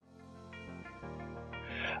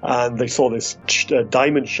and they saw this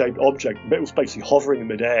diamond-shaped object. It was basically hovering in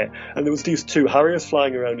midair, and there was these two Harriers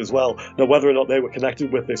flying around as well. Now, whether or not they were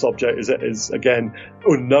connected with this object is again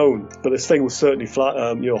unknown, but this thing was certainly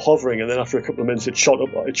hovering, and then after a couple of minutes, it shot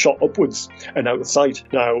upwards and out of sight.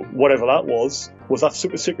 Now, whatever that was that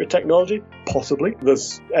super secret technology? Possibly.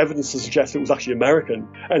 There's evidence to suggest it was actually American,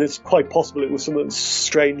 and it's quite possible it was some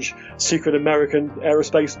strange secret American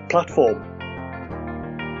aerospace platform.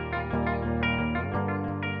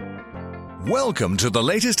 Welcome to the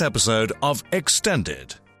latest episode of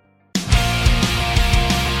Extended.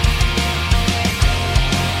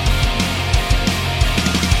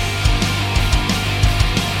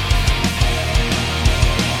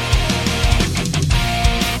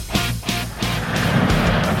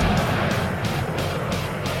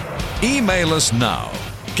 Email us now.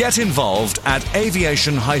 Get involved at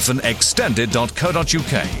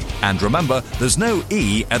aviation-extended.co.uk. And remember, there's no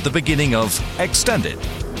E at the beginning of Extended.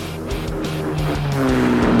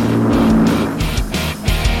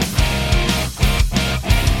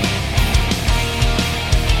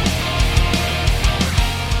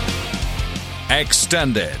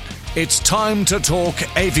 Extended. It's time to talk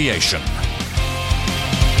aviation.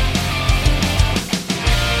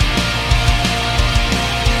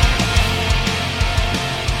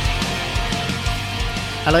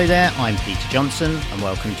 Hello there, I'm Peter Johnson and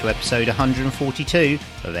welcome to episode 142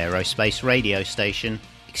 of Aerospace Radio Station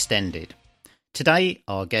Extended. Today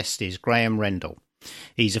our guest is Graeme Rendall.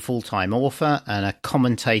 He's a full-time author and a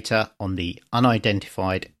commentator on the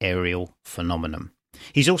unidentified aerial phenomenon.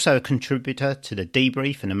 He's also a contributor to the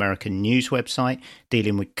Debrief, an American news website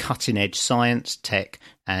dealing with cutting-edge science, tech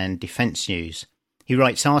and defence news. He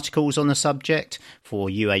writes articles on the subject for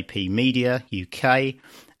UAP Media UK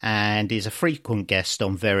and is a frequent guest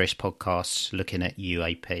on various podcasts looking at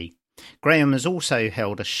UAP. Graeme has also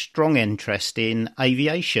held a strong interest in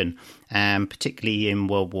aviation, and particularly in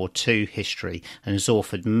World War II history, and has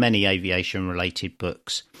authored many aviation-related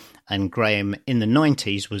books. And Graeme, in the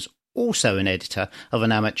 90s, was also an editor of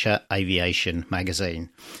an amateur aviation magazine.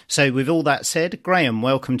 So with all that said, Graeme,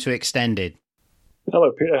 welcome to Extended.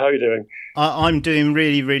 Hello, Peter. How are you doing? I'm doing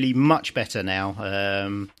really, really much better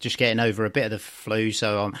now. Just getting over a bit of the flu,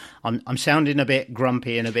 so I'm sounding a bit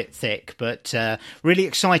grumpy and a bit thick, but really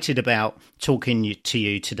excited about talking to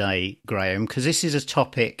you today, Graeme, because this is a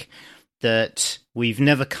topic that we've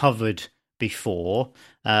never covered before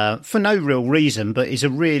for no real reason, but is a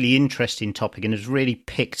really interesting topic and has really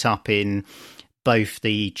picked up in both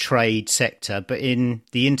the trade sector, but in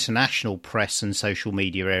the international press and social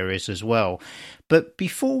media areas as well. But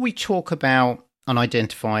before we talk about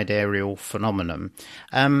unidentified aerial phenomenon,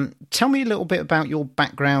 tell me a little bit about your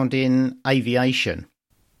background in aviation.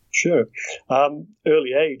 Sure.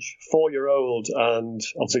 Early age, 4-year-old, and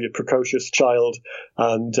obviously a precocious child,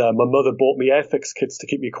 and my mother bought me Airfix kits to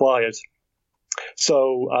keep me quiet.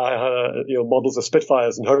 So I had models of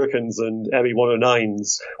Spitfires and Hurricanes and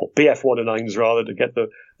ME-109s, or BF-109s rather, to get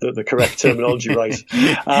the correct terminology right.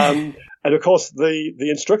 And of course, the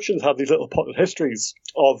instructions have these little potted histories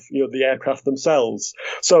of the aircraft themselves.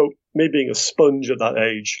 So me being a sponge at that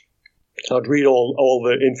age, I'd read all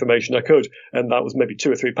the information I could, and that was maybe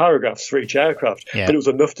 2 or 3 paragraphs for each aircraft. Yeah. But it was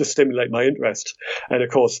enough to stimulate my interest. And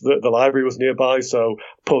of course, the library was nearby, so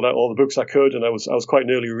pulled out all the books I could, and I was quite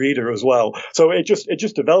an early reader as well. So it just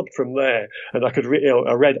developed from there, and I could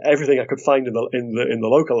I read everything I could find in the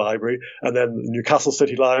local library, and then the Newcastle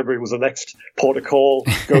City Library was the next port of call.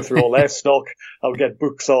 Go through all their stock. I would get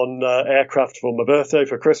books on aircraft for my birthday,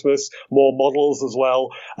 for Christmas, more models as well.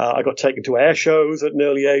 I got taken to air shows at an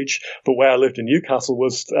early age. But where I lived in Newcastle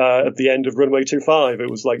was at the end of runway 25. It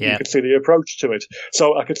was like you could see the approach to it.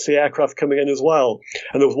 So I could see aircraft coming in as well.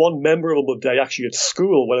 And there was one memorable day actually at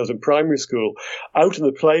school when I was in primary school, out in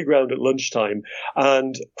the playground at lunchtime,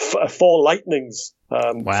 and 4 Lightnings.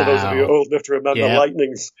 Wow. For those of you old enough to remember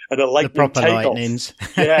Lightnings and a lightning the proper takeoff. Lightnings.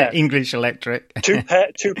 English Electric. two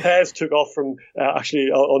pairs took off from actually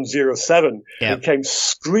on 07 and came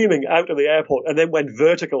screaming out of the airport and then went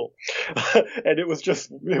vertical. And it was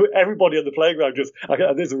just everybody on the playground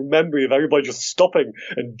there's a memory of everybody just stopping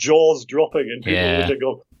and jaws dropping and people would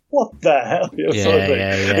go, what the hell? Sort of thing.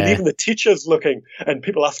 And even the teachers looking and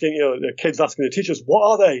people asking, the kids asking the teachers,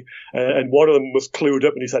 what are they? And one of them was clued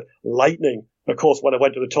up and he said, lightning. Of course, when I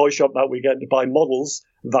went to the toy shop that weekend to buy models,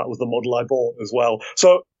 that was the model I bought as well.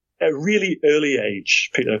 So a really early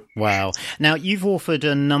age, Peter. Wow. Now, you've authored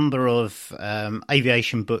a number of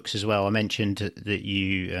aviation books as well. I mentioned that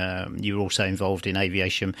you were also involved in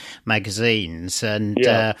aviation magazines. And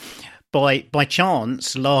by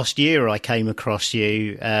chance, last year I came across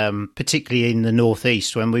you, particularly in the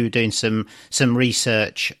Northeast, when we were doing some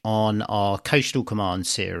research on our Coastal Command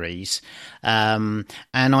series, and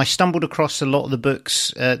I stumbled across a lot of the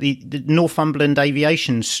books, the Northumberland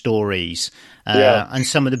aviation stories, and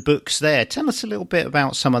some of the books there. Tell us a little bit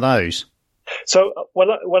about some of those. So when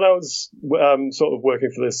I was sort of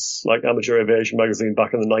working for this like amateur aviation magazine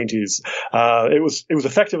back in the 90s, it was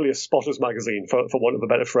effectively a spotter's magazine for want of a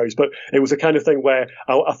better phrase, but it was a kind of thing where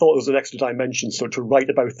I thought there was an extra dimension, so to write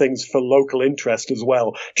about things for local interest as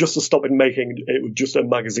well, just to stop it making it just a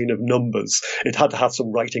magazine of numbers. It had to have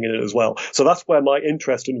some writing in it as well. So that's where my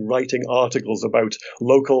interest in writing articles about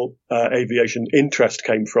local aviation interest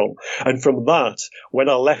came from. And from that, when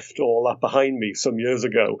I left all that behind me some years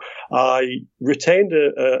ago, I retained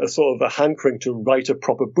a sort of a hankering to write a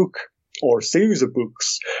proper book or a series of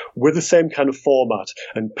books with the same kind of format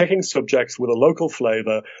and picking subjects with a local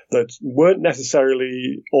flavour that weren't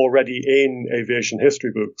necessarily already in aviation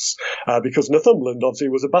history books, because Northumberland obviously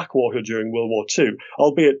was a backwater during World War II,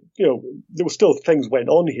 albeit, there were still things went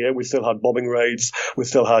on here. We still had bombing raids. We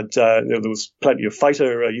still had, there was plenty of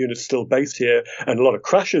fighter units still based here and a lot of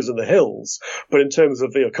crashes in the hills. But in terms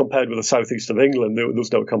of, compared with the southeast of England, there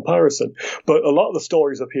was no comparison. But a lot of the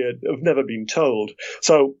stories up here have never been told.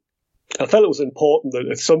 So I felt it was important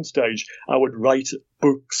that at some stage I would write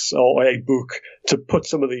books or a book to put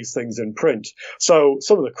some of these things in print. So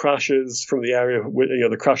some of the crashes from the area,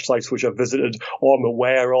 the crash sites which I've visited or I'm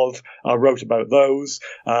aware of, I wrote about those.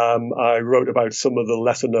 I wrote about some of the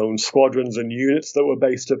lesser known squadrons and units that were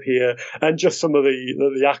based up here, and just some of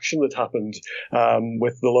the action that happened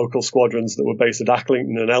with the local squadrons that were based at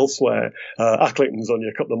Acklington and elsewhere. Acklington's only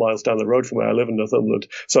a couple of miles down the road from where I live in Northumberland,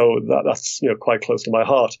 so that's quite close to my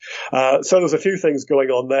heart. So there's a few things going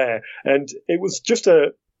on there, and it was just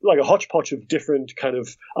a hodgepodge of different kind of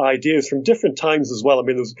ideas from different times as well. I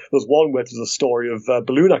mean, there's one where there's a story of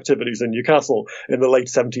balloon activities in Newcastle in the late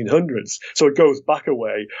 1700s. So it goes back a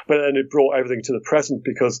way, but then it brought everything to the present,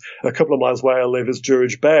 because a couple of miles where I live is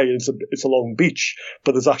Durridge Bay, and it's a long beach,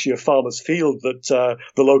 but there's actually a farmer's field that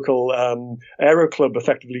the local aero club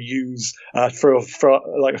effectively use for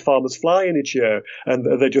like a farmer's fly-in each year,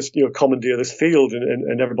 and they just commandeer this field,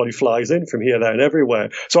 and everybody flies in from here, there, and everywhere.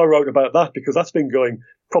 So I wrote about that because that's been going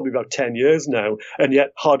probably about 10 years now, and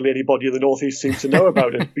yet hardly anybody in the Northeast seems to know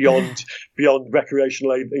about it beyond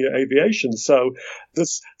recreational aviation. So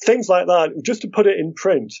there's things like that, just to put it in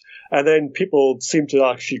print. And then people seem to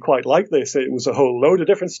actually quite like this. It was a whole load of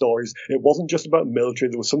different stories. It wasn't just about military.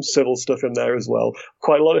 There was some civil stuff in there as well,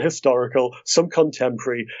 quite a lot of historical, some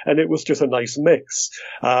contemporary, and it was just a nice mix.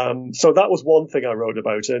 So that was one thing I wrote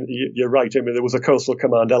about. And you're right. I mean, there was a coastal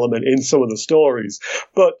command element in some of the stories.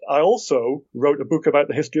 But I also wrote a book about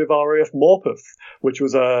the history of RAF Morpeth, which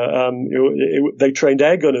was they trained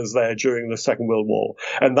air gunners there during the Second World War,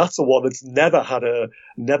 and that's the one that's never had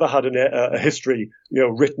a history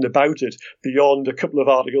written about it beyond a couple of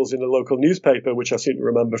articles in a local newspaper, which I seem to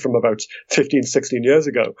remember from about 15, 16 years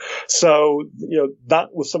ago. So that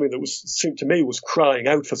was something that seemed to me was crying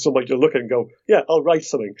out for somebody to look at and go, yeah, I'll write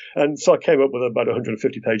something. And so I came up with about a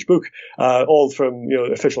 150-page book, all from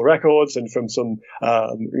official records and from some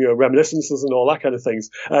reminiscences and all that kind of things,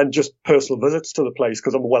 and just personal visits to the place,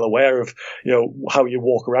 because I'm well aware of how you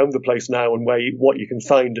walk around the place now and what you can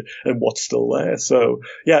find and what's still there. So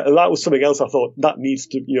yeah, that was something else I thought that needs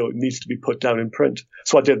to be put down in print.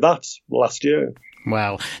 So I did that last year.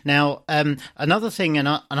 Wow. Now another thing, and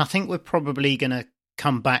I think we're probably going to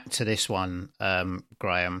come back to this one,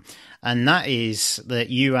 Graeme, and that is that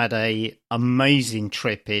you had a amazing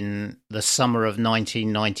trip in the summer of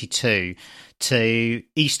 1992 to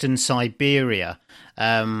eastern Siberia.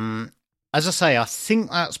 As I say, I think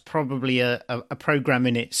that's probably a program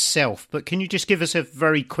in itself, but can you just give us a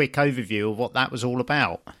very quick overview of what that was all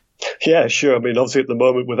about? Yeah, sure. I mean, obviously at the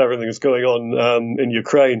moment with everything that's going on in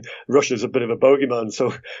Ukraine, Russia's a bit of a bogeyman,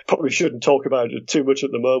 so probably shouldn't talk about it too much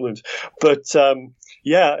at the moment. But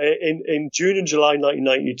yeah, in June and July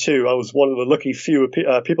 1992, I was one of the lucky few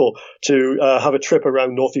people to have a trip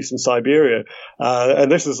around northeastern Siberia.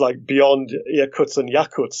 And this is like beyond Irkutsk and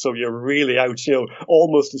Yakutsk, so you're really out,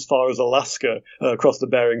 almost as far as Alaska across the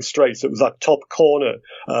Bering Straits. It was that top corner,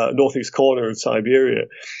 northeast corner of Siberia.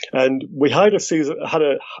 And we had a series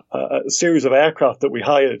of aircraft that we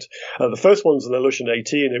hired. The first one was an Ilyushin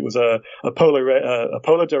 18. It was a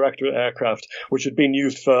Polar Directorate aircraft, which had been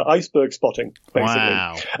used for iceberg spotting, basically.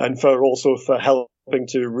 Wow. And for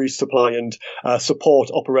to resupply and support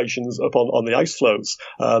operations on the ice floes,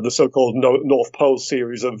 the so-called North Pole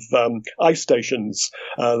series of ice stations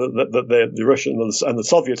that the Russians and the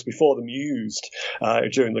Soviets before them used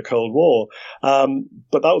during the Cold War.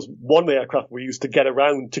 But that was one of the aircraft we used to get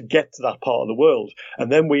around to get to that part of the world.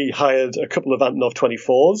 And then we hired a couple of Antonov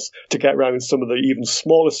 24s to get around some of the even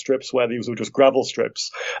smaller strips where these were just gravel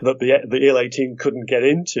strips that the Il-18 couldn't get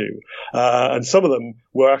into. And some of them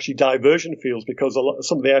were actually diversion fields because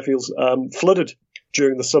some of the airfields flooded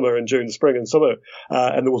during the summer and during the spring and summer.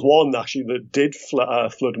 And there was one actually that did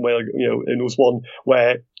flood, where, and there was one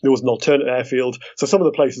where there was an alternate airfield. So some of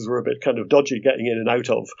the places were a bit kind of dodgy getting in and out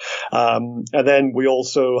of. And then we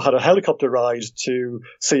also had a helicopter ride to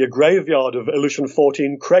see a graveyard of Aleutian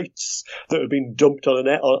 14 crates that had been dumped on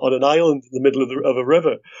an island in the middle of a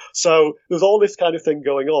river. So there's all this kind of thing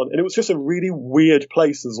going on. And it was just a really weird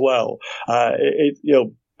place as well.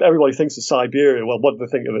 Everybody thinks of Siberia. Well, what do they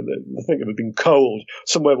think of it? They think of it being cold,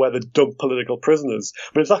 somewhere where they dump political prisoners.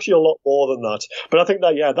 But it's actually a lot more than that. But I think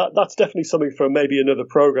that's definitely something for maybe another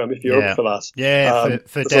program if you're up for that. Yeah,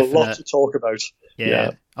 for there's definite. a lot to talk about.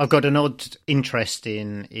 Yeah. I've got an odd interest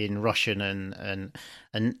in Russian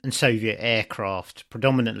and Soviet aircraft,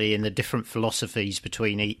 predominantly in the different philosophies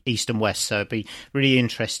between East and West. So I'd be really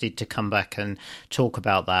interested to come back and talk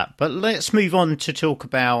about that. But let's move on to talk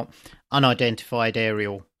about unidentified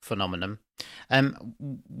aerial phenomenon.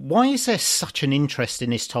 Why is there such an interest in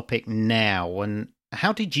this topic now, and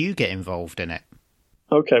how did you get involved in it?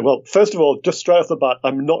 Okay, well, first of all, just straight off the bat,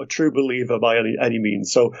 I'm not a true believer by any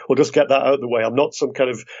means. So we'll just get that out of the way. I'm not some kind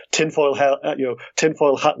of tinfoil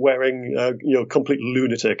hat wearing, complete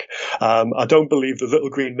lunatic. I don't believe the little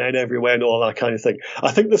green men everywhere and all that kind of thing.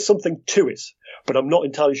 I think there's something to it, but I'm not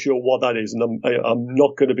entirely sure what that is, and I'm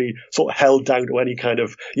not going to be sort of held down to any kind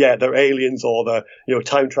of they're aliens or they're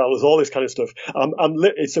time travelers, all this kind of stuff.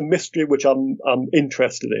 It's a mystery which I'm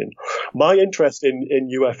interested in. My interest in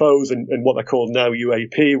UFOs and what they're called now UAP,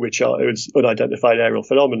 which is unidentified aerial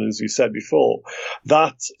phenomenon, as you said before,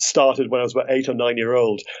 that started when I was about 8 or 9 years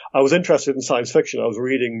old. I was interested in science fiction. I was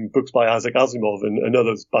reading books by Isaac Asimov and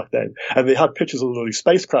others back then, and they had pictures of little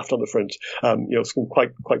spacecraft on the front, some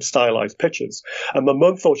quite stylized pictures. And my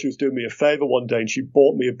mum thought she was doing me a favour one day, and she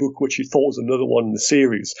bought me a book which she thought was another one in the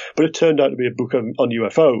series, but it turned out to be a book on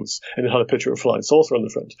UFOs, and it had a picture of a flying saucer on the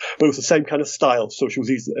front. But it was the same kind of style, so she was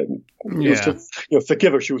easy.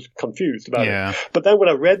 Forgive her, she was confused about it. But then when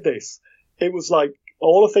I read this, it was like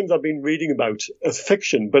all the things I've been reading about as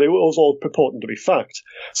fiction, but it was all purporting to be fact.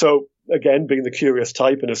 So again, being the curious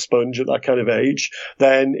type and a sponge at that kind of age,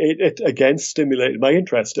 then it again stimulated my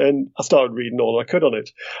interest, and I started reading all I could on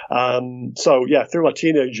it. Through my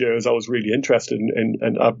teenage years, I was really interested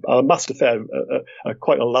and I amassed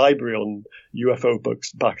quite a library on UFO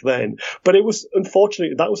books back then. But it was,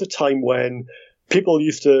 unfortunately, that was a time when people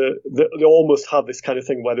used to, they almost have this kind of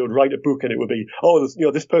thing where they would write a book and it would be,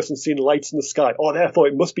 this person's seen lights in the sky. Oh, therefore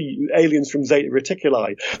it must be aliens from Zeta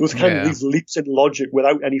Reticuli. There was kind of these leaps in logic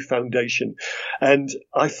without any foundation. And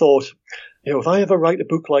I thought, if I ever write a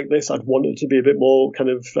book like this, I'd want it to be a bit more kind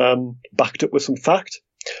of backed up with some fact.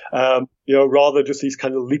 Rather just these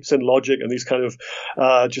kind of leaps in logic and these kind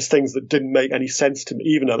of just things that didn't make any sense to me,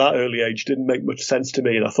 even at that early age, didn't make much sense to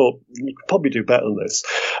me. And I thought, you could probably do better than this.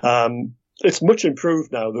 It's much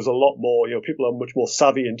improved now. There's a lot more, people are much more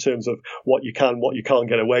savvy in terms of what you can't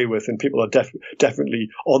get away with. And people are definitely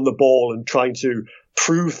on the ball and trying to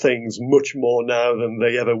prove things much more now than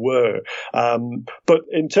they ever were. But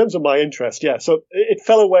in terms of my interest, so it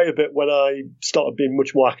fell away a bit when I started being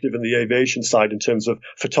much more active in the aviation side in terms of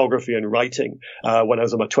photography and writing, when I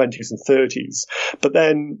was in my 20s and 30s. But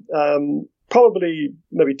then, probably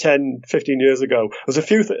maybe 10, 15 years ago,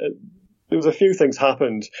 there was a few things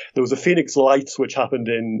happened. There was a Phoenix Lights, which happened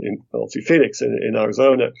in Phoenix in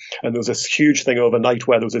Arizona. And there was this huge thing overnight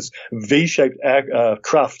where there was this V-shaped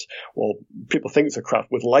craft, or people think it's a craft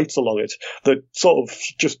with lights along it, that sort of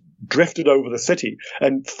just drifted over the city,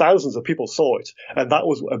 and thousands of people saw it. And that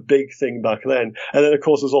was a big thing back then. And then, of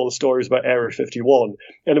course, there's all the stories about Area 51.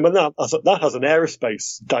 And when that has an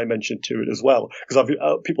aerospace dimension to it as well, because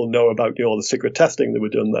people know about all the secret testing that were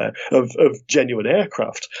done there of genuine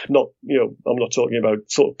aircraft. Not, I'm not talking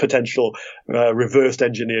about sort of potential reversed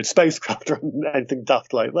engineered spacecraft or anything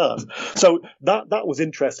daft like that. So that was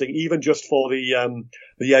interesting, even just for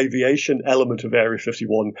the aviation element of Area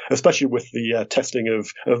 51, especially with the testing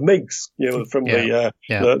of MiGs, from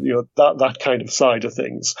that kind of side of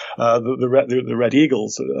things, the Red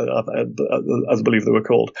Eagles, as I believe they were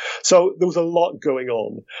called. So there was a lot going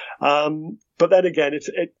on. But then again,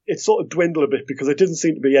 it sort of dwindled a bit because it didn't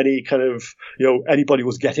seem to be any kind of, anybody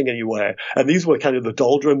was getting anywhere. And these were kind of the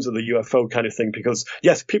doldrums of the UFO kind of thing because,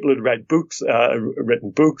 yes, people had read books,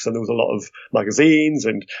 written books, and there was a lot of magazines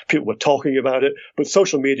and people were talking about it, but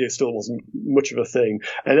social media still wasn't much of a thing.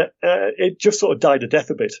 And it just sort of died a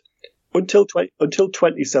death a bit until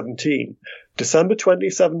 2017. December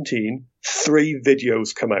 2017, 3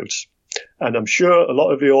 videos come out. And I'm sure a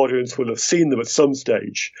lot of the audience will have seen them at some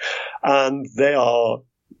stage. And they are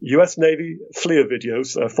US Navy FLIR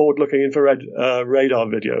videos, forward-looking infrared radar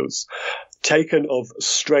videos, taken of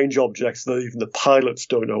strange objects that even the pilots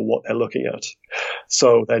don't know what they're looking at.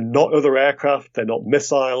 So they're not other aircraft, they're not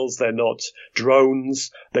missiles, they're not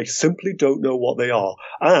drones. They simply don't know what they are.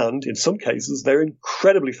 And in some cases, they're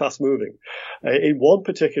incredibly fast-moving. In one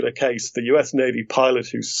particular case, the US Navy pilot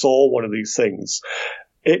who saw one of these things,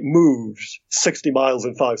 it moved 60 miles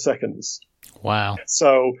in 5 seconds. Wow.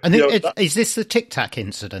 So, and is this the Tic Tac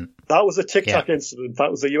incident? That was a Tic Tac incident.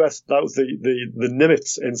 That was the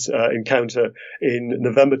Nimitz encounter in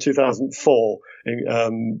November 2004.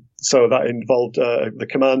 So that involved the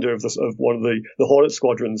commander of one of the Hornet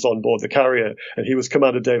squadrons on board the carrier, and he was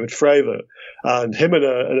Commander David Fravor. And him and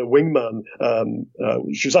a wingman,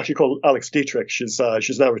 she was actually called Alex Dietrich. She's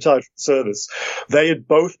now retired from the service. They had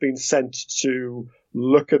both been sent to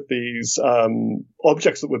look at these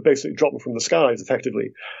objects that were basically dropping from the skies,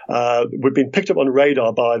 effectively. We'd been picked up on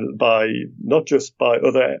radar by not just by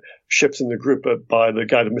other ships in the group, but by the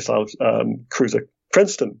guided missile cruiser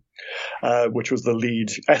Princeton, which was the lead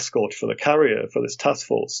escort for the carrier for this task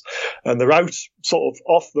force. And they're out sort of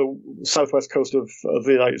off the southwest coast of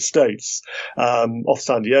the United States, off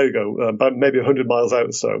San Diego, about maybe 100 miles out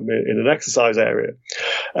or so, in an exercise area.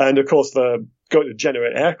 And of course, they're going to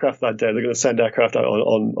generate aircraft that day. They're going to send aircraft out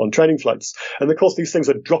on training flights. And of course, these things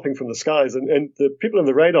are dropping from the skies. And the people in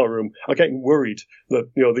the radar room are getting worried that,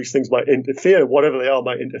 these things might interfere, whatever they are,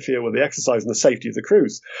 might interfere with the exercise and the safety of the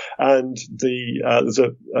crews. And there's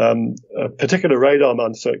a particular radar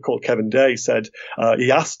man called Kevin Day said, he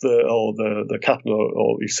asked the captain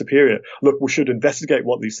or his superior, look, we should investigate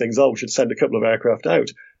what these things are. We should send a couple of aircraft out,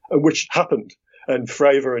 which happened. And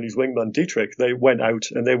Fravor and his wingman Dietrich, they went out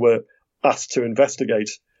and they were asked to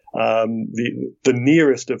investigate the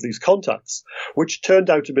nearest of these contacts, which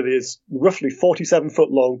turned out to be this roughly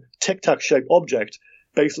 47-foot long tic-tac shaped object,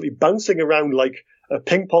 basically bouncing around like a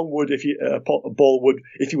ping pong would a ball would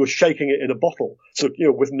if you were shaking it in a bottle. So,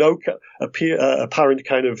 with no apparent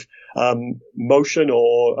kind of motion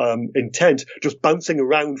or intent, just bouncing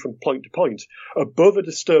around from point to point above a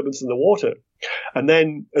disturbance in the water. And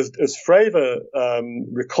then, as Fravor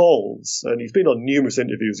recalls, and he's been on numerous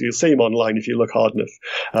interviews, you'll see him online if you look hard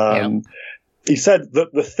enough. He said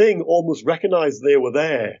that the thing almost recognized they were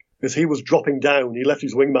there as he was dropping down. He left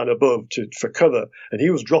his wingman above for cover, and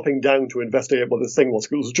he was dropping down to investigate what this thing was.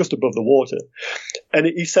 It was just above the water. And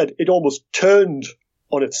he said it almost turned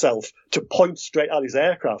on itself to point straight at his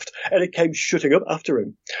aircraft, and it came shooting up after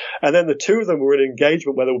him. And then the two of them were in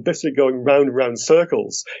engagement where they were basically going round and round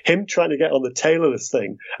circles, him trying to get on the tail of this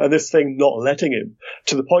thing, and this thing not letting him,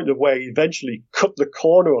 to the point of where he eventually cut the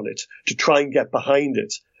corner on it to try and get behind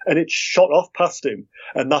it. And it shot off past him,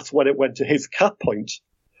 and that's when it went to his cap point,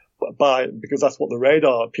 because that's what the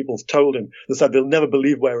radar people told him. They said, they'll never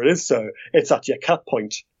believe where it is, sir. It's at your cap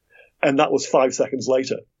point. And that was 5 seconds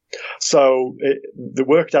later. So they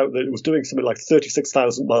worked out that it was doing something like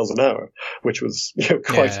 36,000 miles an hour, which was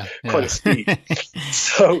quite a speed.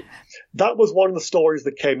 So that was one of the stories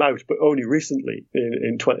that came out, but only recently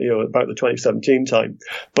in about the 2017 time.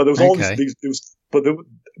 But there was all these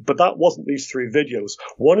but that wasn't these 3 videos.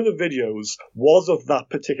 One of the videos was of that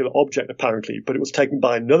particular object, apparently, but it was taken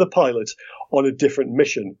by another pilot on a different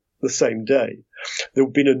mission the same day. There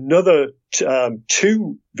had been another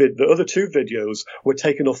the other 2 videos were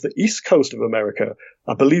taken off the east coast of America,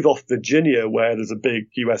 I believe off Virginia, where there's a big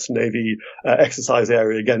US Navy exercise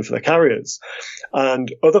area again for the carriers.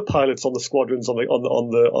 And other pilots on the squadrons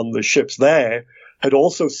on the ships there had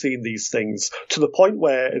also seen these things, to the point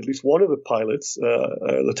where at least one of the pilots,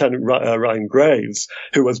 Lieutenant Ryan Graves,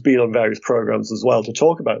 who has been on various programs as well to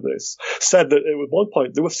talk about this, said that at one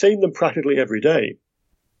point they were seeing them practically every day.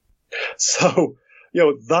 So,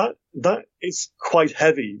 that is quite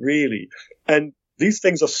heavy, really. And these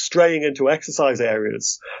things are straying into exercise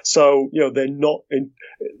areas. So, they're not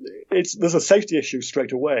there's a safety issue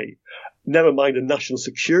straight away. never mind a national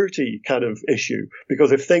security kind of issue,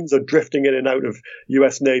 because if things are drifting in and out of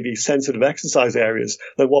US Navy sensitive exercise areas,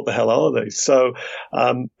 then what the hell are they? So,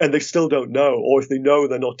 and they still don't know, or if they know,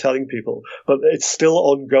 they're not telling people, but it's still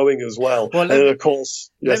ongoing as well. Well, and of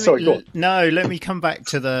course, go on. No, let me come back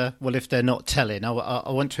to if they're not telling.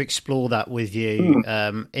 I want to explore that with you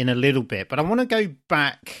in a little bit, but I want to go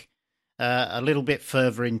back a little bit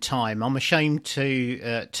further in time. I'm ashamed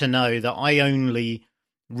to know that I only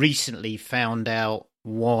recently found out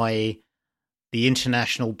why the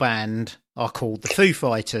international band are called the Foo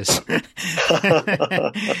Fighters.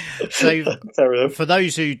 So for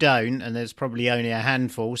those who don't, and there's probably only a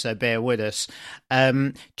handful, so bear with us,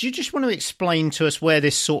 do you just want to explain to us where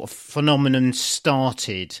this sort of phenomenon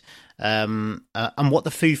started, and what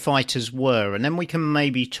the Foo Fighters were? And then we can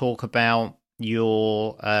maybe talk about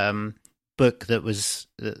your book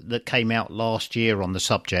that came out last year on the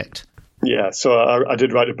subject. Yeah, so I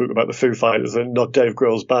did write a book about the Foo Fighters and not Dave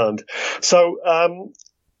Grohl's band. So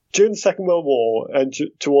during the Second World War and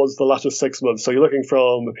towards the latter 6 months, so you're looking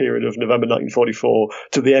from a period of November 1944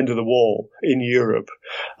 to the end of the war in Europe,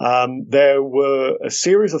 there were a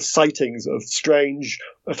series of sightings of strange,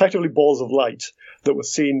 effectively balls of light that were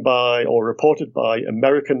seen by or reported by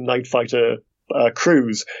American night fighter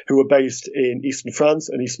crews who were based in eastern France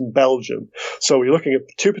and eastern Belgium. So we're looking at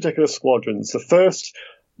two particular squadrons. The first,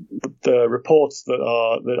 the reports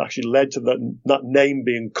that actually led to that name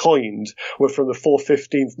being coined were from the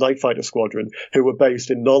 415th Night Fighter Squadron, who were based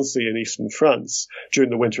in Nancy in eastern France during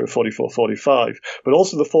the winter of 44-45. But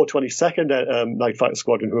also the 422nd Night Fighter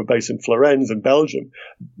Squadron, who were based in Florence in Belgium.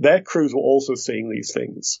 Their crews were also seeing these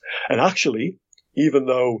things. And actually, even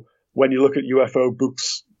though when you look at UFO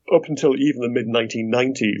books up until even the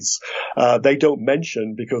mid-1990s, they don't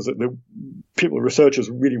mention, because the researchers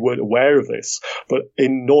really weren't aware of this, but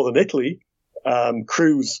in northern Italy,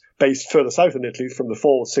 crews based further south in Italy from the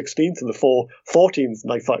 416th and the 414th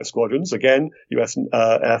Night Fighter Squadrons, again, US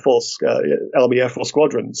Air Force, Army Air Force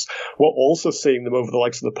squadrons, were also seeing them over the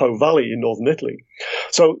likes of the Po Valley in northern Italy.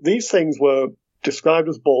 So these things were described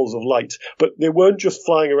as balls of light, but they weren't just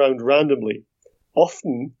flying around randomly.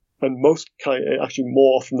 Often, and actually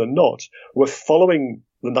more often than not, were following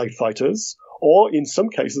the night fighters, or in some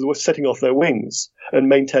cases were sitting off their wings and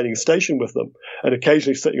maintaining a station with them, and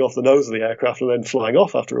occasionally sitting off the nose of the aircraft and then flying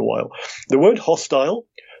off after a while. They weren't hostile,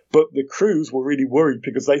 but the crews were really worried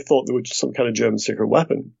because they thought they were just some kind of German secret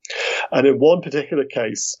weapon. And in one particular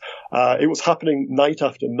case, it was happening night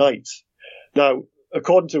after night. Now,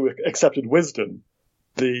 according to accepted wisdom,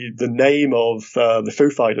 the name of the Foo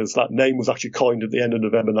Fighters, that name was actually coined at the end of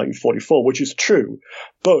November 1944, which is true.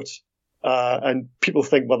 But and people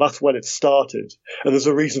think, well, that's when it started, and there's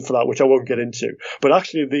a reason for that, which I won't get into. But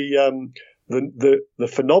actually, the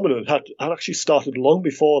phenomenon had actually started long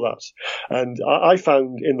before that. And I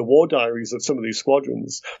found in the war diaries of some of these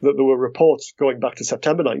squadrons that there were reports going back to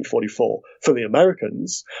September 1944 for the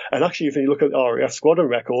Americans. And actually, if you look at RAF squadron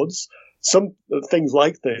records, some things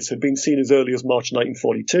like this had been seen as early as March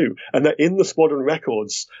 1942, and they're in the squadron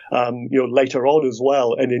records, later on as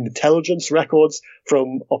well, and in intelligence records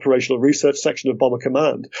from Operational Research Section of Bomber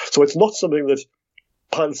Command. So it's not something that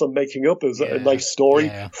pilots are making up as a nice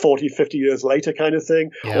story 40, 50 years later kind of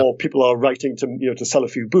thing, or people are writing to sell a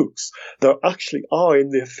few books. There actually are in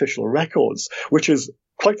the official records, which is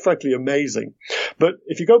quite frankly amazing. But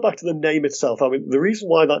if you go back to the name itself, I mean, the reason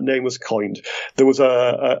why that name was coined, there was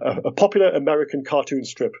a popular American cartoon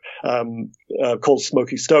strip called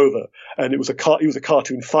Smokey Stover, and he was a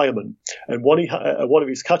cartoon fireman. And one of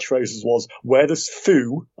his catchphrases was, "Where there's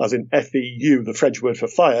foo," as in F-E-U, the French word for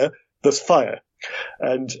fire, there's fire.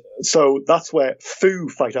 And so that's where Foo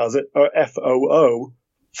Fighters, or F-O-O,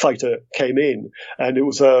 fighter came in. And it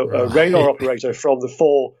was a radar operator from the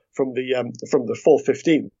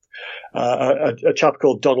 415th, a chap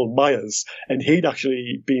called Donald Myers, and he'd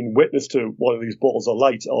actually been witness to one of these balls of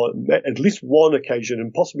light on at least one occasion,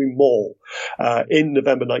 and possibly more, in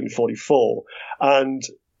November 1944. And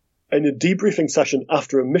in a debriefing session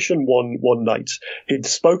after a mission one night, he'd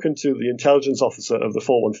spoken to the intelligence officer of the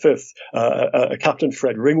 415th, a Captain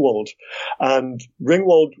Fred Ringwald. And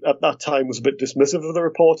Ringwald at that time was a bit dismissive of the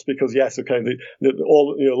reports because, yes, okay, a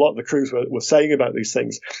lot of the crews were saying about these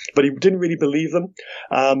things, but he didn't really believe them.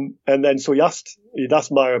 And then so he'd asked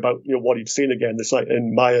Meyer about what he'd seen again this night,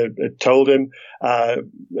 and Meyer had told him,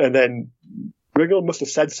 and then Ringwald must have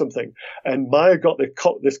said something, and Meyer got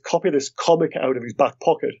this copy of this comic out of his back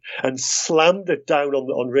pocket and slammed it down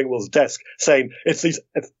on Ringwald's desk, saying, "It's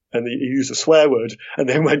and he used a swear word, and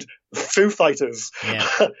then went Foo Fighters. Yeah.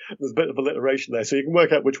 There's a bit of alliteration there, so you can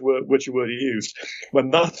work out which word he used. When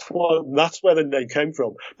that's where the name came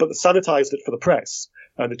from. But they sanitized it for the press,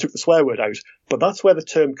 and they took the swear word out. But that's where the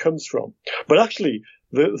term comes from. But actually,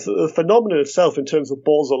 the phenomenon itself, in terms of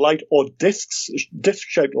balls of light or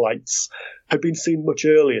disc-shaped lights, had been seen much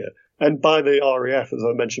earlier. And by the RAF, as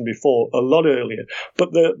I mentioned before, a lot earlier.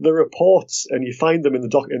 But the reports, and you find them in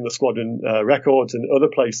the squadron records and other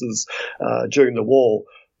places during the war.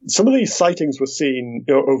 Some of these sightings were seen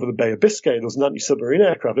over the Bay of Biscay. There was an anti-submarine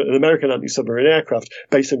aircraft, an American anti-submarine aircraft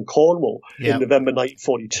based in Cornwall in November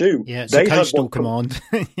 1942. Yeah, it's a coastal command.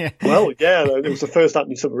 Yeah. Well, yeah, it was the first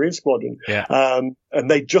anti-submarine squadron. Yeah. And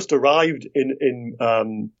they just arrived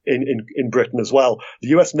in Britain as well. The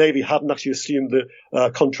US Navy hadn't actually assumed the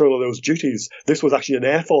control of those duties. This was actually an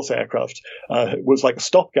Air Force aircraft. It was like a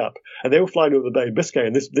stopgap, and they were flying over the Bay of Biscay,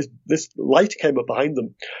 and this light came up behind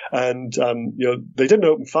them, and they didn't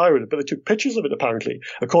open fire at it, but they took pictures of it apparently.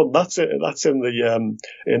 According, that's in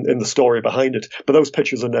the story behind it, but those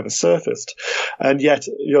pictures are never surfaced. And yet,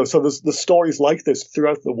 so there's stories like this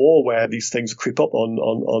throughout the war where these things creep up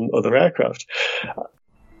on other aircraft.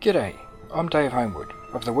 G'day, I'm Dave Homewood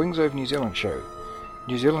of the Wings Over New Zealand show,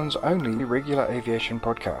 New Zealand's only regular aviation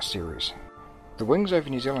podcast series. The Wings Over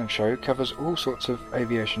New Zealand show covers all sorts of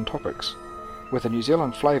aviation topics, with a New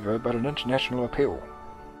Zealand flavour but an international appeal.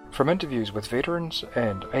 From interviews with veterans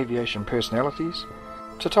and aviation personalities,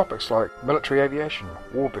 to topics like military aviation,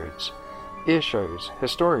 warbirds, air shows,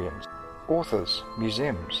 historians, authors,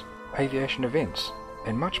 museums, aviation events,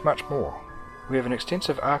 and much, much more. We have an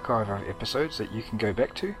extensive archive of episodes that you can go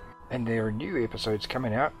back to, and there are new episodes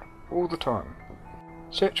coming out all the time.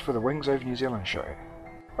 Search for the Wings Over New Zealand show.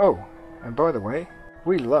 Oh, and by the way,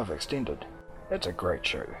 we love Extended. It's a great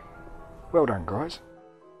show. Well done, guys.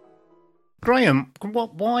 Graeme,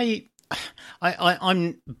 why?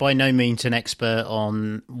 I'm by no means an expert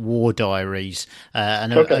on war diaries,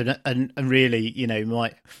 and really,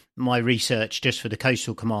 my research just for the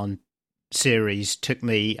Coastal Command series took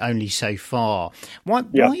me only so far. Why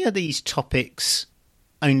are these topics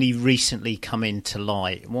only recently come into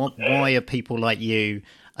light? Why are people like you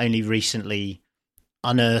only recently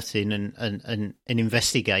unearthing and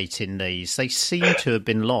investigating these? They seem to have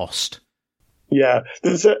been lost. Yeah,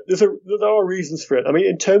 there are reasons for it. I mean,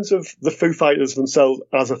 in terms of the Foo Fighters themselves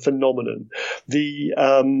as a phenomenon,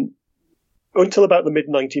 until about the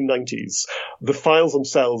mid-1990s, the files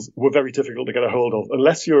themselves were very difficult to get a hold of.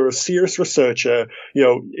 Unless you're a serious researcher,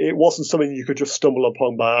 it wasn't something you could just stumble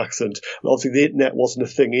upon by accident. Obviously, the internet wasn't a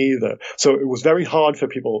thing either. So it was very hard for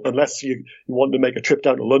people, unless you wanted to make a trip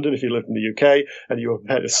down to London if you lived in the UK, and you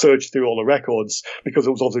had to search through all the records, because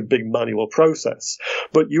it was also a big manual process.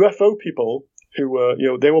 But UFO people who were,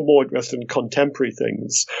 they were more interested in contemporary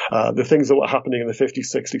things, the things that were happening in the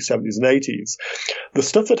 50s, 60s, 70s, and 80s. The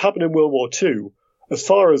stuff that happened in World War II, as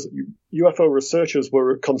far as UFO researchers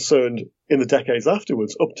were concerned in the decades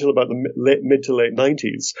afterwards, up until about the mid to late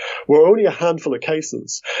 90s, were only a handful of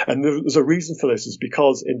cases. And there's a reason for this, is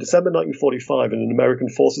because in December 1945, in an American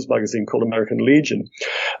Forces magazine called American Legion,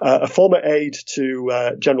 a former aide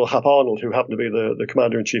to General Hap Arnold, who happened to be the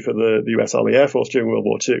commander-in-chief of the U.S. Army Air Force during World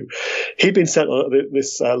War II, he'd been sent,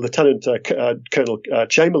 this Lieutenant Colonel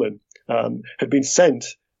Chamberlain had been sent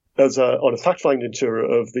on a fact-finding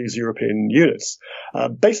tour of these European units,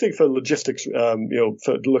 basically for logistics,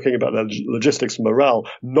 for looking about their logistics and morale,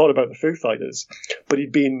 not about the Foo Fighters. But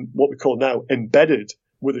he'd been what we call now embedded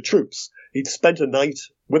with the troops. He'd spent a night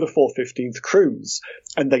with the 415th crews,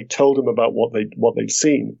 and they told him about what they'd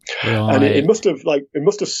seen. Right. And it must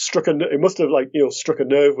have struck a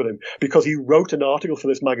nerve with him, because he wrote an article for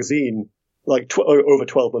this magazine over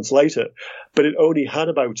 12 months later, but it only had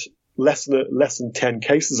about less than 10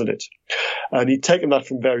 cases in it. And he'd taken that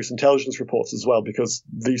from various intelligence reports as well, because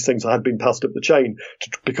these things had been passed up the chain,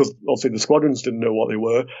 because obviously the squadrons didn't know what they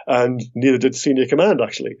were, and neither did senior command,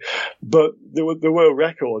 actually. But there were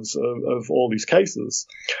records of all these cases.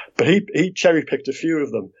 But he cherry-picked a few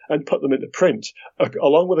of them and put them into print,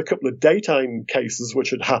 along with a couple of daytime cases which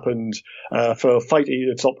had happened for fighter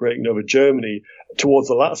units operating over Germany towards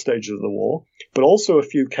the latter stages of the war, but also a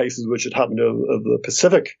few cases which had happened over the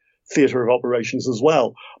Pacific theatre of operations as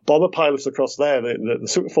well. Bomber pilots across there, the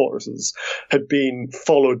super fortresses, had been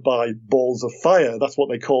followed by balls of fire. That's what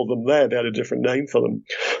they called them there. They had a different name for them.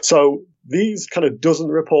 So these kind of dozen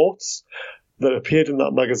reports that appeared in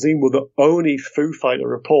that magazine were the only Foo Fighter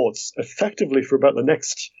reports effectively for about the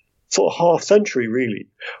next sort of half century, really,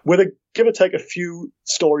 with give or take a few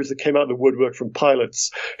stories that came out of the woodwork from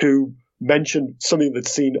pilots who mentioned something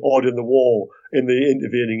that's seen odd in the war in the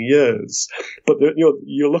intervening years. But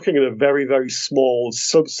you're looking at a very, very small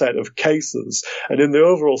subset of cases. And in the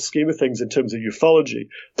overall scheme of things, in terms of ufology,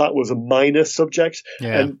 that was a minor subject.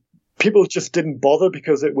 Yeah. And people just didn't bother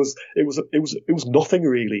because it was nothing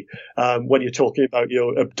really. When you're talking about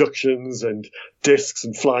abductions and discs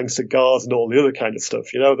and flying cigars and all the other kind of stuff,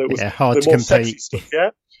 that was hard the more to sexy compete. stuff. Yeah.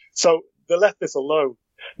 So they left this alone.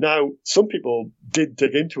 Now, some people did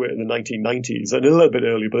dig into it in the 1990s and a little bit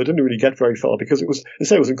earlier, but they didn't really get very far because it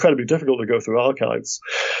was incredibly difficult to go through archives.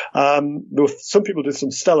 Some people did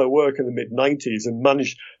some stellar work in the mid-90s and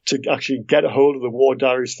managed to actually get a hold of the war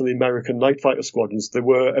diaries for the American night fighter squadrons. They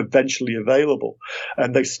were eventually available,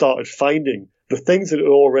 and they started finding the things that had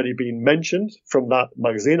already been mentioned from that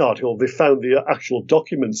magazine article. They found the actual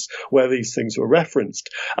documents where these things were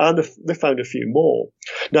referenced, and they found a few more.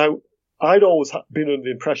 Now, I'd always been under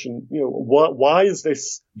the impression, why is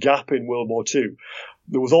this gap in World War II?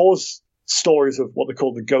 There was always stories of what they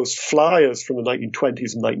called the ghost flyers from the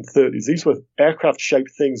 1920s and 1930s. These were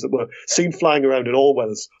aircraft-shaped things that were seen flying around in all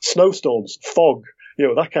weathers, snowstorms, fog,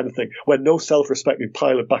 that kind of thing, where no self-respecting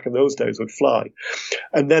pilot back in those days would fly.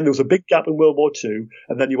 And then there was a big gap in World War II,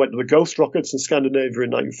 and then you went to the ghost rockets in Scandinavia in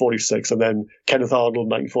 1946, and then Kenneth Arnold in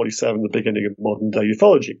 1947, the beginning of modern-day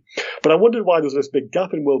ufology. But I wondered why there was this big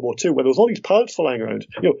gap in World War II, where there was all these pilots flying around,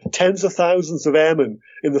 tens of thousands of airmen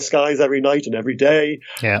in the skies every night and every day.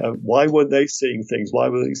 Yeah. Why weren't they seeing things? Why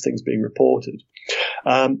were these things being reported?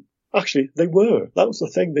 Actually, they were. That was the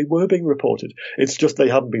thing. They were being reported. It's just they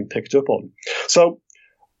haven't been picked up on. So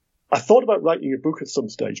I thought about writing a book at some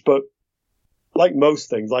stage, but like most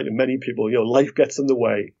things, like many people, life gets in the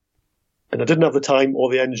way. And I didn't have the time or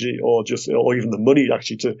the energy or even the money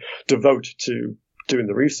actually to devote to doing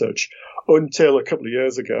the research until a couple of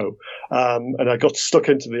years ago. And I got stuck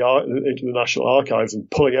into the National Archives and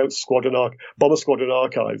pulling out bomber squadron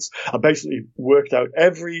archives. I basically worked out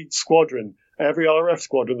every RAF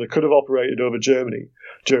squadron that could have operated over Germany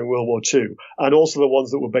during World War II, and also the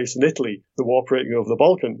ones that were based in Italy that were operating over the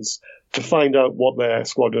Balkans, to find out what their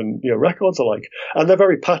squadron records are like. And they're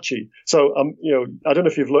very patchy. So, I don't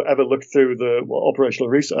know if you've ever looked through the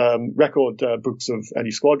operational record books of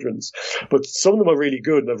any squadrons, but some of them are really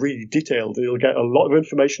good and they're really detailed. You'll get a lot of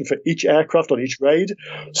information for each aircraft on each raid.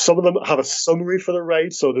 Some of them have a summary for the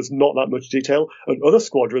raid, so there's not that much detail. And other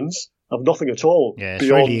squadrons have nothing at all. Yeah, it's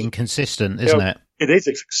really inconsistent, isn't it? It is.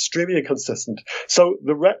 It's extremely inconsistent. So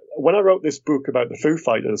when I wrote this book about the Foo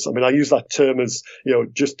Fighters, I use that term as,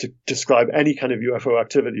 just to describe any kind of UFO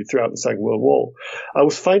activity throughout the Second World War. I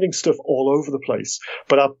was finding stuff all over the place,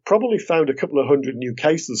 but I probably found a couple of hundred new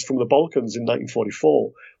cases from the Balkans in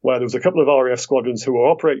 1944, where there was a couple of RAF squadrons who were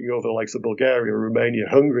operating over the likes of Bulgaria, Romania,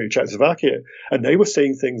 Hungary, Czechoslovakia, and they were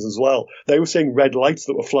seeing things as well. They were seeing red lights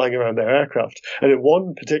that were flying around their aircraft. And in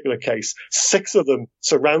one particular case, 6 of them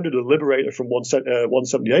surrounded a Liberator from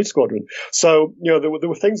 178 Squadron. So, there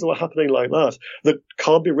were things that were happening like that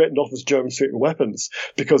can't be written off as German secret weapons,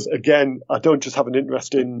 because again, I don't just have an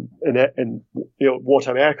interest in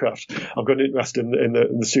wartime aircraft. I've got an interest in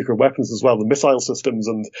the secret weapons as well, the missile systems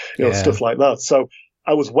and stuff like that. So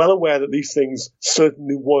I was well aware that these things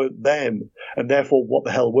certainly weren't them, and therefore, what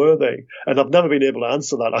the hell were they? And I've never been able to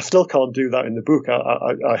answer that. I still can't do that in the book.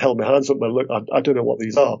 I held my hands up and look, I don't know what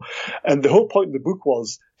these are. And the whole point of the book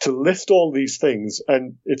was to list all these things,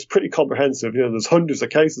 and it's pretty comprehensive. There's hundreds of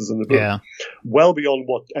cases in the book, well beyond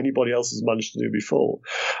what anybody else has managed to do before.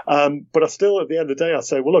 But I still, at the end of the day, I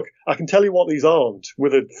say, well, look, I can tell you what these aren't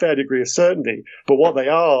with a fair degree of certainty, but what they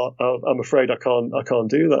are, I'm afraid I can't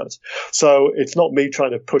do that. So it's not me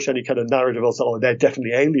trying to push any kind of narrative of, they're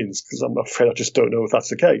definitely aliens, because I'm afraid I just don't know if that's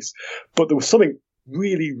the case. But there was something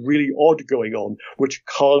really, really odd going on, which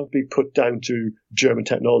can't be put down to German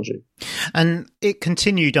technology. And it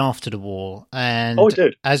continued after the war. And it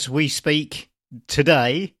did. As we speak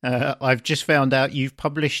today, I've just found out you've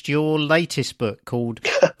published your latest book called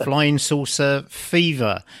Flying Saucer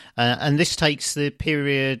Fever. And this takes the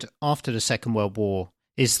period after the Second World War.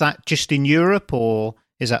 Is that just in Europe, or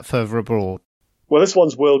is that further abroad? Well, this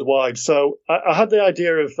one's worldwide. So I had the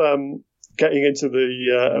idea of getting into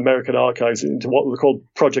the American archives, into what was called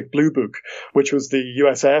Project Blue Book, which was the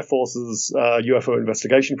U.S. Air Force's UFO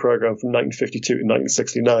investigation program from 1952 to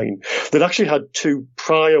 1969. That actually had 2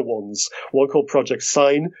 prior ones, one called Project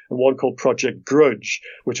Sign and one called Project Grudge,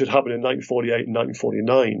 which had happened in 1948 and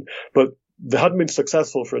 1949. But they hadn't been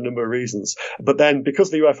successful for a number of reasons. But then, because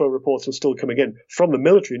the UFO reports were still coming in from the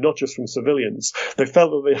military, not just from civilians, they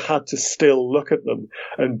felt that they had to still look at them,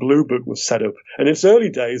 and Blue Book was set up. And in its early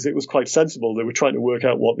days, it was quite sensible. They were trying to work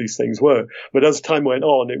out what these things were. But as time went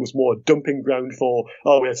on, it was more a dumping ground for,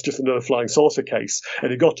 it's just another flying saucer case.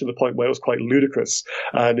 And it got to the point where it was quite ludicrous.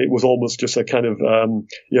 And it was almost just a kind of,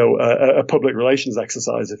 a public relations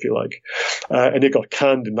exercise, if you like. And it got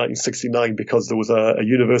canned in 1969 because there was a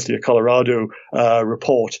University of Colorado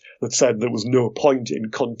report that said there was no point in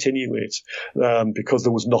continuing it because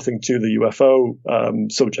there was nothing to the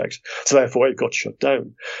UFO subject. So therefore, it got shut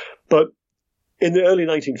down. But in the early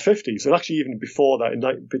 1950s, and actually even before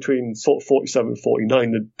that, between sort of 47 and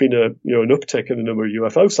 49, there'd been an uptick in the number of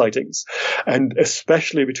UFO sightings, and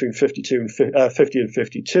especially between 50 and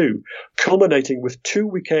 52, culminating with 2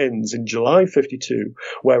 weekends in July 52,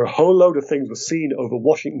 where a whole load of things were seen over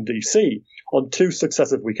Washington, D.C. on 2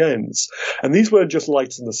 successive weekends. And these weren't just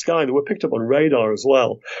lights in the sky, they were picked up on radar as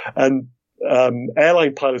well. And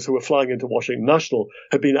airline pilots who were flying into Washington National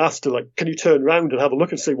had been asked to, can you turn around and have a look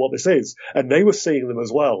and see what this is? And they were seeing them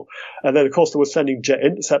as well. And then, of course, they were sending jet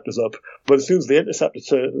interceptors up. But as soon as the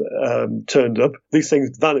interceptor turned up, these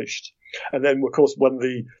things vanished. And then, of course, when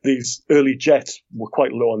these early jets were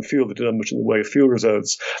quite low on fuel, they didn't have much in the way of fuel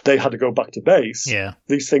reserves, they had to go back to base. Yeah.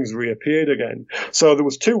 These things reappeared again. So there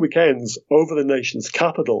was 2 weekends over the nation's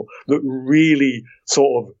capital that really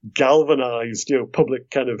sort of galvanized, public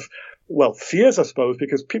kind of, fears, I suppose,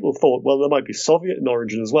 because people thought, there might be Soviet in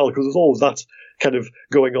origin as well, because there's always that kind of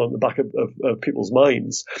going on in the back of people's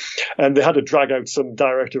minds. And they had to drag out some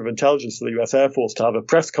director of intelligence to the US Air Force to have a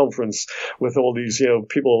press conference with all these,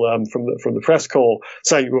 people from the press corps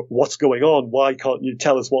saying, what's going on? Why can't you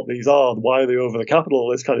tell us what these are? Why are they over the Capitol?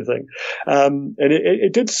 This kind of thing. And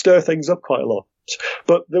it did stir things up quite a lot.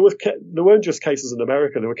 But there weren't just cases in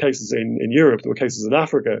America. There were cases in Europe. There were cases in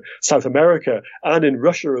Africa, South America, and in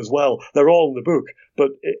Russia as well. They're all in the book. But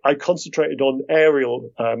I concentrated on aerial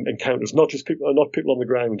encounters, not people on the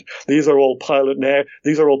ground. These are all pilot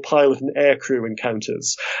and aircrew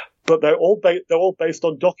encounters. But they're all based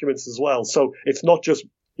on documents as well. So it's not just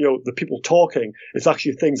the people talking. It's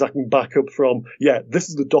actually things I can back up from. This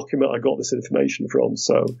is the document I got this information from.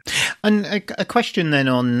 So, and a question then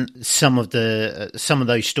on some of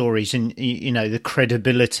those stories, and the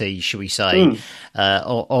credibility, shall we say,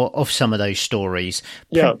 of some of those stories.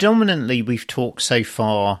 Yeah. Predominantly, we've talked so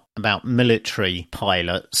far about military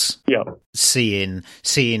pilots. Yeah. Seeing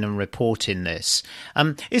and reporting this.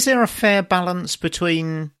 Is there a fair balance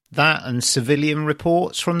between that and civilian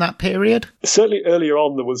reports from that period? Certainly earlier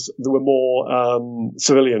on there were more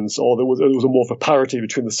civilians, or there was a more of a parity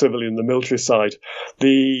between the civilian and the military side.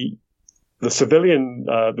 The civilian,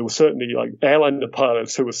 there were certainly airline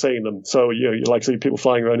pilots who were seeing them. So, you see people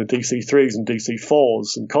flying around in DC-3s and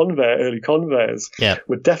DC-4s and early Convairs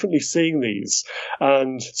were definitely seeing these.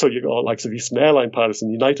 And so you got of Eastern Airline pilots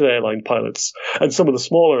and United Airline pilots and some of the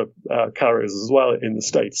smaller carriers as well in the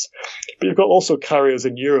States. But you've got also carriers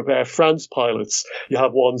in Europe, Air France pilots. You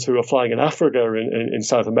have ones who are flying in Africa, in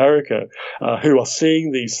South America, who are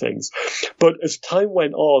seeing these things. But as time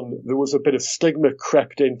went on, there was a bit of stigma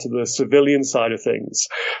crept into the civilian side of things.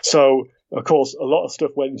 So, of course, a lot of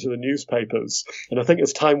stuff went into the newspapers. And I think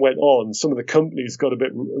as time went on, some of the companies got a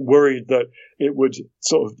bit worried that it would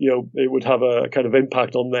it would have a kind of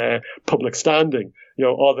impact on their public standing.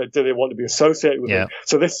 Do they want to be associated with it?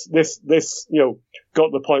 So this got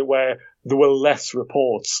to the point where there were less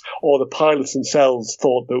reports, or the pilots themselves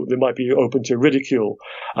thought that they might be open to ridicule,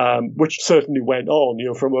 which certainly went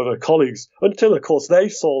on, from other colleagues, until, of course, they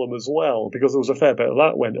saw them as well, because there was a fair bit of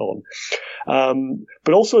that went on.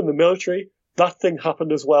 But also in the military, that thing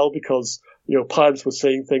happened as well, because pilots were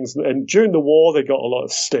seeing things, and during the war they got a lot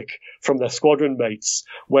of stick from their squadron mates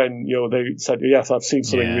when they said, yes, I've seen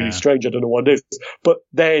something really strange, I don't know what it is, but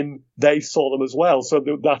then they saw them as well. So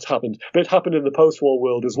that happened, but it happened in the post-war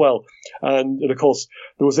world as well. And of course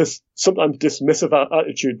there was this sometimes dismissive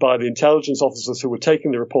attitude by the intelligence officers who were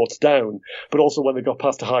taking the reports down, but also when they got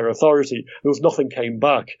past a higher authority, nothing came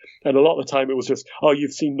back, and a lot of the time it was just,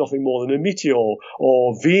 you've seen nothing more than a meteor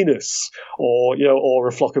or Venus or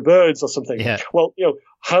a flock of birds or something. Yeah. Well,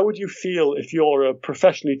 how would you feel if you're a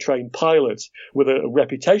professionally trained pilot with a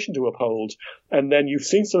reputation to uphold, and then you've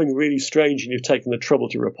seen something really strange and you've taken the trouble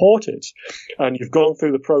to report it, and you've gone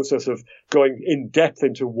through the process of going in depth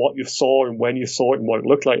into what you saw and when you saw it and what it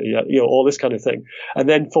looked like, all this kind of thing, and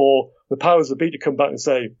then for the powers that be to come back and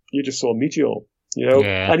say, you just saw a meteor.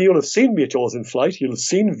 And you'll have seen meteors in flight. You'll have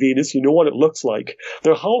seen Venus. You know what it looks like.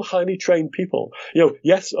 They're all highly trained people.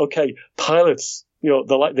 Yes, okay, pilots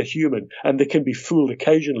they're human, and they can be fooled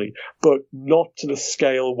occasionally, but not to the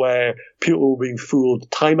scale where people are being fooled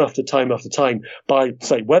time after time after time by,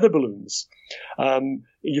 say, weather balloons.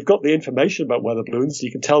 You've got the information about weather balloons.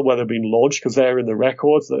 You can tell where they're being launched because they're in the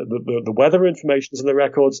records. The weather information is in the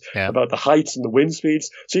records about the heights and the wind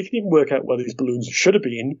speeds. So you can even work out where these balloons should have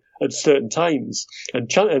been at certain times.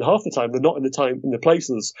 And half the time they're not in the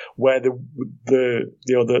places where the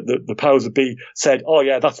powers that be said, "Oh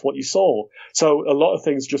yeah, that's what you saw." So a lot of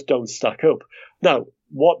things just don't stack up. Now,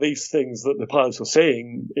 what these things that the pilots were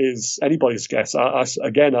saying is anybody's guess. I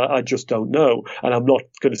just don't know. And I'm not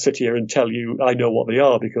going to sit here and tell you I know what they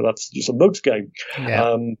are, because that's just a mug's game.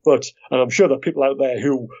 Yeah. And I'm sure there are people out there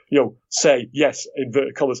who, say, yes,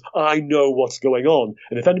 inverted commas, I know what's going on.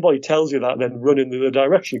 And if anybody tells you that, then run in the other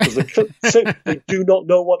direction, because they do not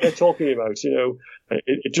know what they're talking about.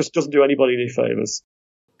 It just doesn't do anybody any favours.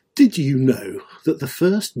 Did you know that the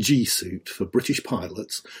first G-suit for British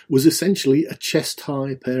pilots was essentially a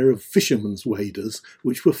chest-high pair of fisherman's waders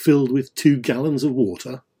which were filled with 2 gallons of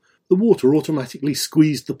water? The water automatically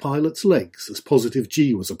squeezed the pilot's legs as positive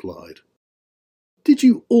G was applied. Did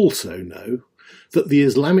you also know that the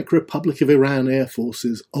Islamic Republic of Iran Air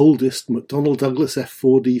Force's oldest McDonnell Douglas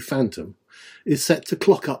F-4D Phantom is set to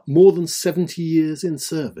clock up more than 70 years in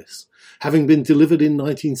service, having been delivered in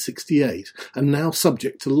 1968 and now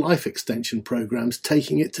subject to life extension programs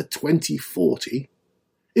taking it to 2040?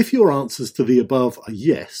 If your answers to the above are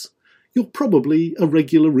yes, you're probably a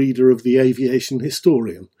regular reader of the Aviation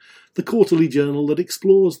Historian, the quarterly journal that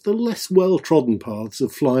explores the less well-trodden paths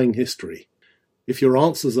of flying history. If your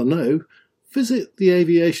answers are no, visit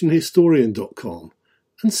theaviationhistorian.com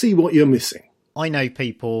and see what you're missing. I know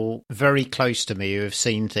people very close to me who have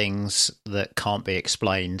seen things that can't be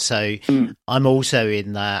explained. So I'm also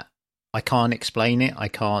in that I can't explain it. I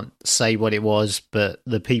can't say what it was, but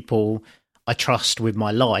the people I trust with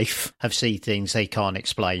my life have seen things they can't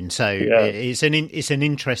explain. So it's an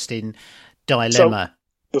interesting dilemma. So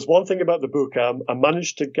there's one thing about the book. I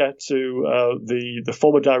managed to get to the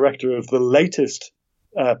former director of the latest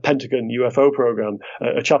Pentagon UFO program,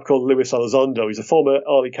 a chap called Luis Elizondo. He's a former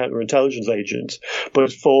early counterintelligence agent,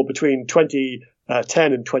 but for between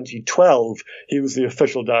 2010 and 2012, he was the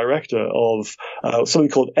official director of something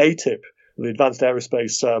called ATIP, the Advanced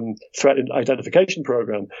Aerospace Threat Identification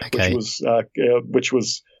Program, which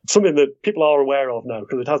was something that people are aware of now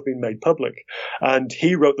because it has been made public. And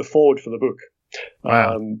he wrote the foreword for the book.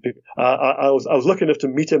 Wow. I was lucky enough to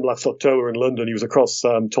meet him last October in London. He was across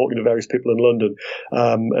talking to various people in London,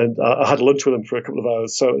 and I had lunch with him for a couple of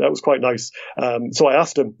hours, so that was quite nice. So I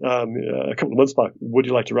asked him a couple of months back, would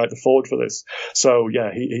you like to write the foreword for this? So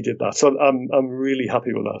yeah, he did that. So I'm really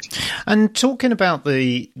happy with that. And talking about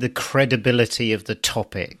the credibility of the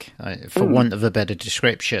topic, for want of a better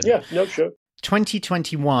description. Yeah, no, sure.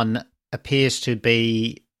 2021 appears to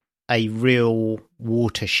be a real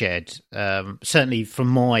watershed, certainly from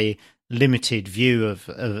my limited view of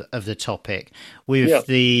the topic, with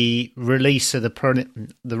the release of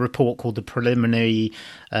the report called the Preliminary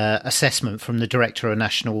Assessment from the Director of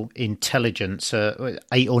National Intelligence,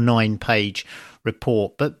 8 or 9 page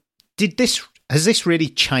report. But has this really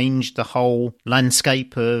changed the whole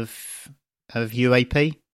landscape of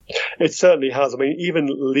UAP? It certainly has. I mean, even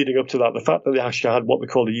leading up to that, the fact that they actually had what they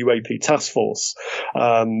called a UAP task force,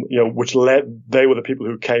 which they were the people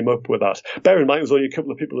who came up with that. Bear in mind, it was only a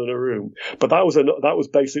couple of people in a room, but that was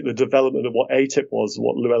basically the development of what ATIP was,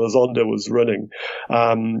 what Lou Elizondo was running.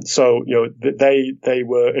 They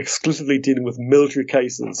were exclusively dealing with military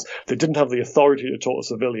cases. They didn't have the authority to talk to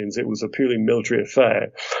civilians. It was a purely military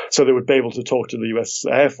affair. So they would be able to talk to the US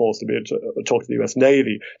Air Force, to be able to talk to the US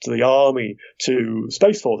Navy, to the Army, to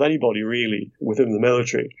Space Force, anybody really within the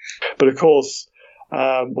military. But of course,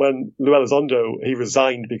 when Lou Elizondo, he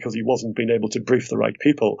resigned because he wasn't being able to brief the right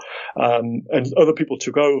people, and other people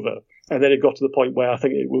took over. And then it got to the point where I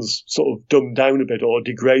think it was sort of dumbed down a bit or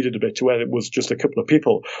degraded a bit to where it was just a couple of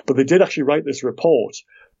people. But they did actually write this report,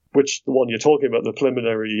 which the one you're talking about, the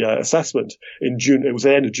preliminary assessment, in June. It was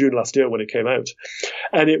the end of June last year when it came out.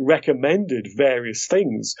 And it recommended various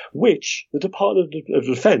things, which the Department of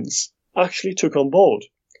Defense actually took on board.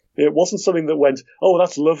 It wasn't something that went, oh,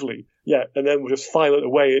 that's lovely, yeah, and then we'll just file it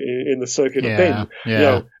away in the circular bin.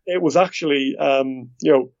 Yeah. It was actually,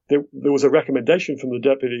 there was a recommendation from the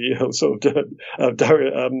Deputy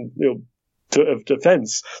of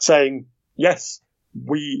Defence saying, yes,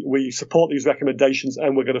 we support these recommendations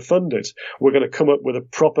and we're going to fund it. We're going to come up with a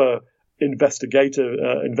proper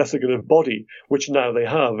investigative body, which now they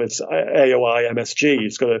have. It's AOI MSG.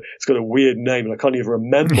 It's got a weird name, and I can't even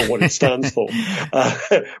remember what it stands for.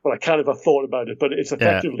 Well, I kind of have thought about it, but it's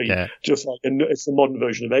effectively just like it's the modern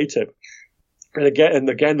version of ATIP. And again,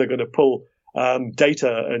 they're going to pull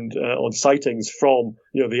data and on sightings from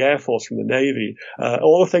the Air Force, from the Navy,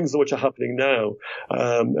 all the things which are happening now.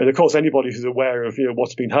 And of course, anybody who's aware of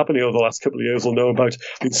what's been happening over the last couple of years will know about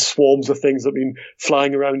these swarms of things that have been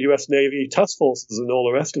flying around US Navy task forces and all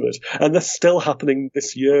the rest of it. And they're still happening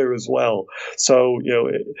this year as well. So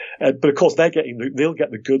but of course they'll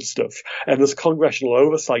get the good stuff. And there's congressional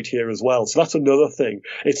oversight here as well. So that's another thing.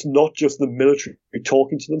 It's not just the military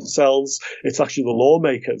talking to themselves. It's actually the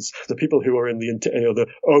lawmakers, the people who are in the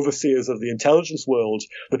overseers of the intelligence world,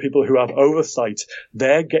 the people who have oversight.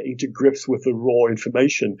 They're getting to grips with the raw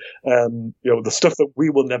information, the stuff that we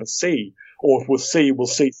will never see, or if we'll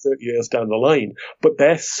see 30 years down the line. But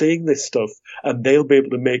they're seeing this stuff, and they'll be able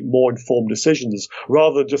to make more informed decisions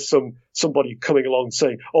rather than just somebody coming along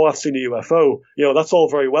saying, "Oh, I've seen a UFO." That's all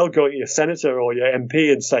very well going to your senator or your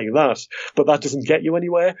MP and saying that, but that doesn't get you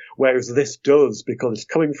anywhere. Whereas this does, because it's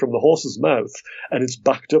coming from the horse's mouth and it's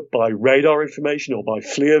backed up by radar information or by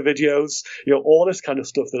FLIR videos. All this kind of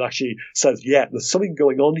stuff that actually says, yeah, there's something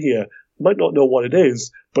going on here. Might not know what it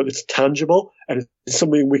is, but it's tangible, and it's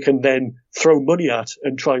something we can then throw money at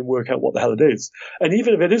and try and work out what the hell it is. And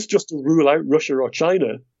even if it is just to rule out Russia or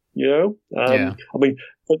China, I mean,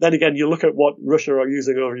 but then again, you look at what Russia are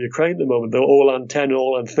using over Ukraine at the moment, the Orlan 10 and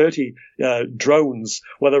Orlan 30 drones,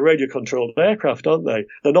 where they're radio-controlled aircraft, aren't they?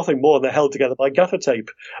 They're nothing more. They're held together by gaffer tape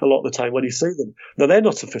a lot of the time when you see them. Now, they're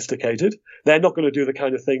not sophisticated. They're not going to do the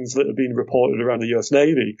kind of things that have been reported around the US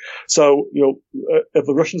Navy. So, have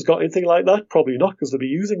the Russians got anything like that? Probably not, because they'd be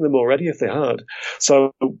using them already if they had.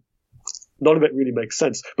 So none of it really makes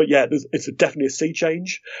sense. But yeah, it's definitely a sea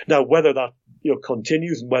change. Now, whether that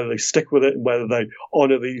continues and whether they stick with it and whether they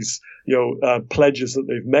honour these pledges that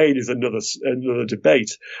they've made is another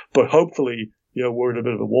debate. But hopefully, we're in a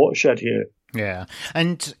bit of a watershed here. Yeah,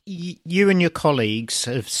 and you and your colleagues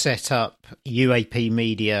have set up UAP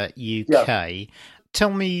Media UK. Yeah.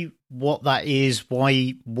 Tell me what that is, why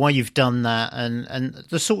you've done that, and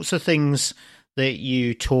the sorts of things that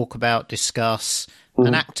you talk about, discuss,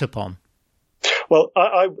 and act upon. Well,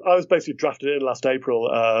 I was basically drafted in last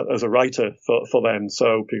April as a writer for them,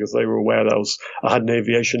 so because they were aware that I had an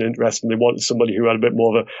aviation interest and they wanted somebody who had a bit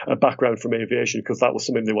more of a background from aviation, because that was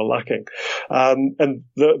something they were lacking. And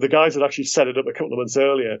the guys had actually set it up a couple of months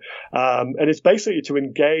earlier, and it's basically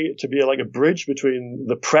to be like a bridge between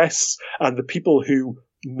the press and the people who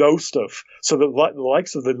know stuff. So the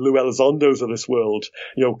likes of the Lou Elizondos of this world,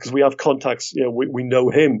 because we have contacts, we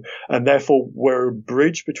know him, and therefore we're a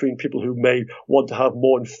bridge between people who may want to have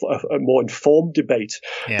a more informed debate.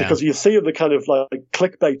 Yeah. Because you see the kind of like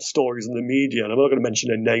clickbait stories in the media, and I'm not going to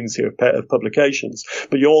mention any names here of publications,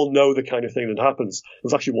 but you all know the kind of thing that happens.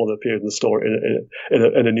 There's actually one that appeared in the story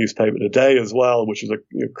in a newspaper today as well, which is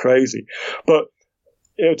crazy. But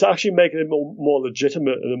to actually make it a more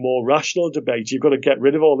legitimate and a more rational debate, you've got to get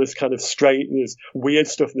rid of all this kind of this weird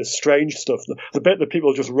stuff and this strange stuff, the bit that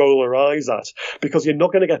people just roll their eyes at, because you're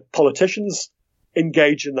not going to get politicians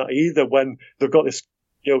engaged in that either when they've got this,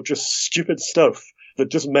 just stupid stuff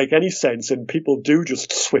that doesn't make any sense and people do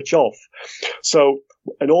just switch off. So,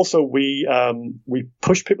 and also we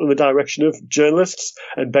push people in the direction of journalists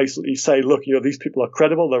and basically say, look, these people are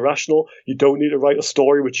credible, they're rational. You don't need to write a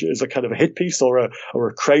story which is a kind of a hit piece or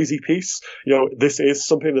a crazy piece. This is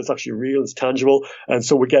something that's actually real, it's tangible. And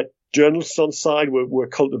so we get journalists on side. We're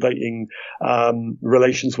cultivating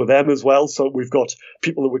relations with them as well. So we've got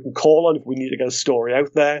people that we can call on if we need to get a story out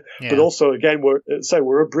there. Yeah. But also, again,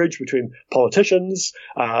 we're a bridge between politicians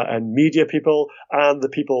and media people and the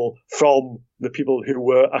people who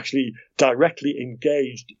were actually directly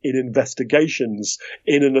engaged in investigations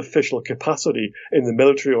in an official capacity in the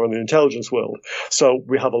military or in the intelligence world. So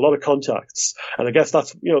we have a lot of contacts, and I guess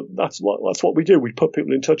that's what we do. We put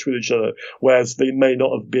people in touch with each other, whereas they may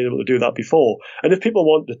not have been able to do that before. And if people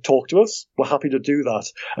want to talk to us, we're happy to do that,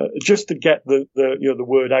 just to get the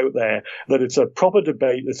word out there that it's a proper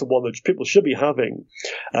debate. It's the one that people should be having,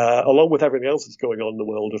 along with everything else that's going on in the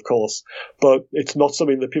world, of course. But it's not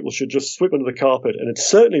something that people should just sweep under the carpet, and it's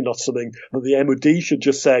certainly not something that the MOD should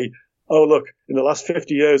just say, oh, look, in the last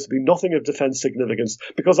 50 years, there's been nothing of defence significance,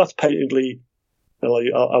 because that's patently,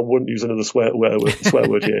 I wouldn't use another swear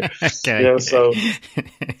word here. Okay. So.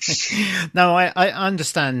 No, I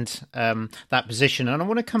understand that position, and I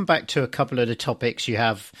want to come back to a couple of the topics you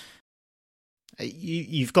have.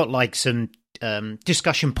 You've got like some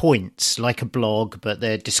discussion points, like a blog, but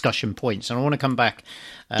they're discussion points. And I want to come back,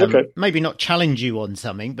 maybe not challenge you on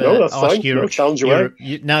something, but ask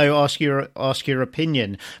your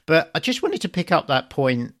opinion. But I just wanted to pick up that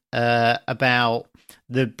point about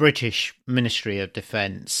the British Ministry of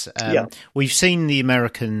Defence. We've seen the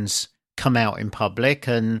Americans come out in public,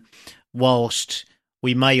 and whilst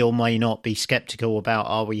we may or may not be sceptical about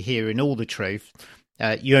are we hearing all the truth,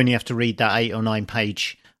 you only have to read that 8 or 9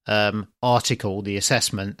 page article, the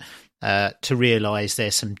assessment, to realise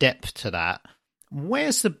there's some depth to that.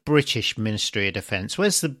 Where's the British Ministry of Defence?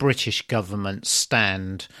 Where's the British government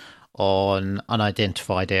stand on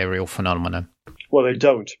unidentified aerial phenomena? Well, they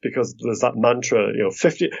don't, because there's that mantra. There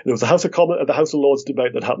was a House of Lords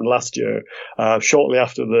debate that happened last year, shortly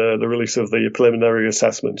after the release of the preliminary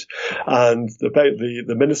assessment, and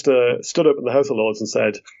the minister stood up in the House of Lords and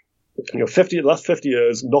said, the last 50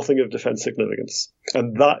 years, nothing of defence significance,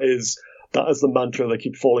 and that is the mantra they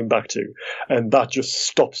keep falling back to, and that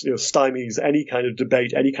just stymies any kind of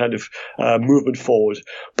debate, any kind of movement forward.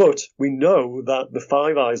 But we know that the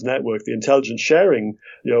Five Eyes network, the intelligence sharing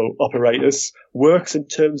apparatus, works in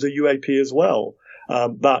terms of UAP as well.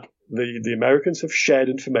 That the Americans have shared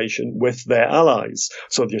information with their allies.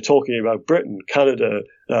 So you're talking about Britain, Canada,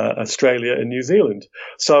 Australia, and New Zealand.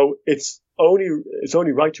 So it's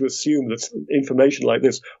only right to assume that information like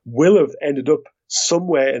this will have ended up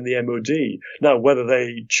somewhere in the MOD. Now, whether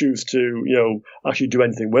they choose to, actually do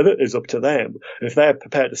anything with it is up to them. If they're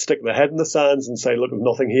prepared to stick their head in the sands and say, look, there's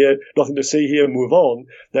nothing here, nothing to see here, move on,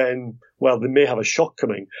 then, well, they may have a shock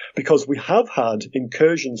coming, because we have had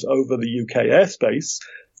incursions over the UK airspace,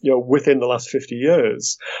 within the last 50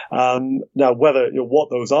 years. Now, whether, what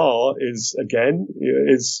those are is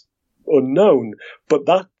unknown,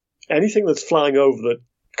 but anything that's flying over that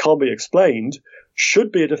can't be explained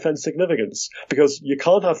should be a defence significance, because you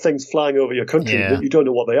can't have things flying over your country that you don't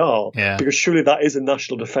know what they are, because surely that is a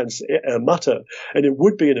national defence matter. And it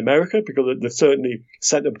would be in America, because they've certainly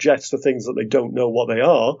sent up jets for things that they don't know what they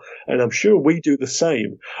are, and I'm sure we do the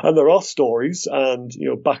same. And there are stories, and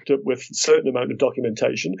backed up with a certain amount of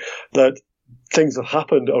documentation, that things have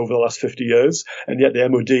happened over the last 50 years, and yet the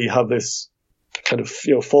MOD have this kind of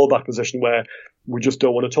fallback position where we just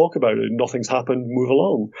don't want to talk about it. Nothing's happened. Move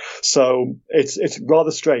along. So it's rather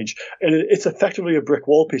strange, and it's effectively a brick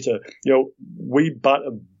wall, Peter. We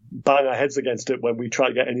bang our heads against it when we try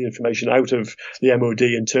to get any information out of the MOD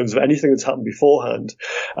in terms of anything that's happened beforehand,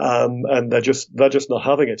 and they're just not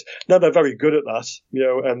having it. Now they're very good at that,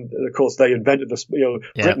 and of course they invented this.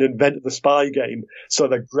 Britain invented the spy game, so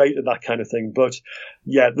they're great at that kind of thing. But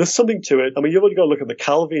yeah, there's something to it. I mean, you've only got to look at the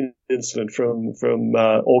Calvin incident from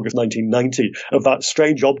August 1990 of that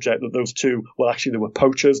strange object that those two. Well, actually, they were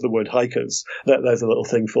poachers. They weren't hikers. There's a little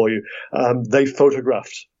thing for you. They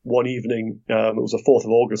photographed one evening. It was the 4th of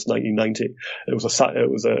August 1990. It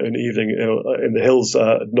was an evening in the hills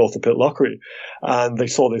north of Pitlochry, and they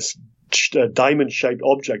saw this diamond-shaped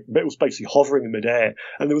object. It was basically hovering in midair,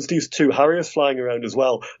 and there was these two Harriers flying around as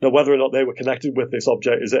well. Now, whether or not they were connected with this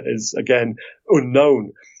object is again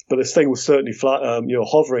unknown. But this thing was certainly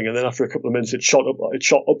hovering, and then after a couple of minutes, it shot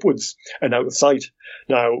upwards and out of sight.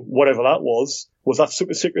 Now, whatever that was that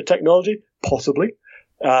super secret technology? Possibly.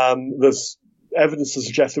 There's evidence to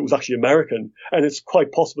suggest it was actually American, and it's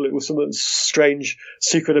quite possible it was some strange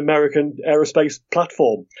secret American aerospace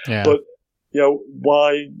platform. Yeah. But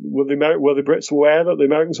why were the Brits aware that the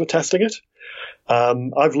Americans were testing it?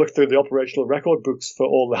 I've looked through the operational record books for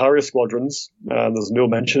all the Harrier squadrons, and there's no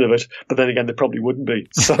mention of it. But then again, there probably wouldn't be.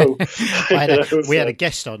 So we had a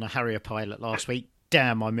guest on, a Harrier pilot last week.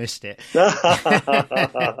 Damn, I missed it. Yeah,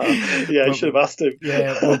 I should have asked him.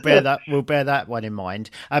 Yeah, we'll bear that one in mind.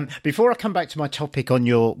 Before I come back to my topic on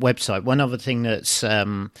your website, one other thing that's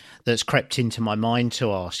crept into my mind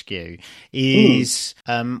to ask you is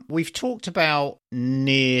we've talked about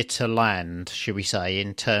near to land, should we say,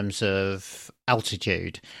 in terms of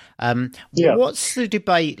altitude. What's the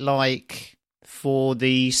debate like for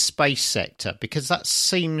the space sector? Because that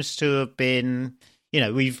seems to have been...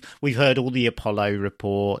 we've heard all the Apollo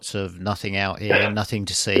reports of nothing out here, nothing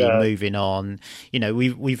to see, moving on.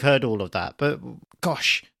 We've heard all of that. But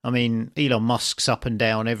gosh, I mean, Elon Musk's up and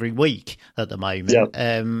down every week at the moment.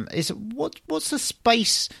 Yeah. What's the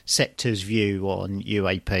space sector's view on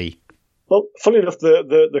UAP? Well, funny enough,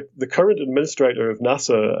 the current administrator of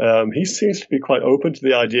NASA, he seems to be quite open to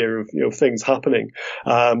the idea of things happening.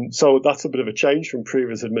 So that's a bit of a change from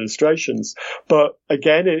previous administrations. But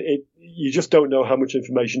again, you just don't know how much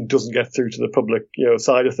information doesn't get through to the public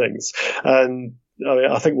side of things. And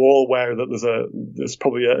I think we're all aware that there's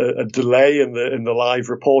probably a delay in the live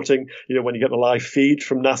reporting. When you get the live feed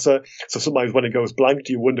from NASA, so sometimes when it goes blank,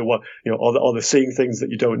 you wonder what are they seeing things that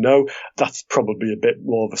you don't know? That's probably a bit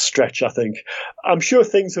more of a stretch, I think. I'm sure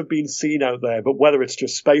things have been seen out there, but whether it's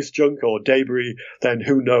just space junk or debris, then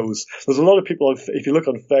who knows? There's a lot of people if you look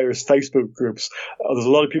on various Facebook groups, there's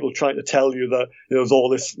a lot of people trying to tell you that there's all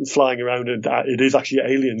this flying around and it is actually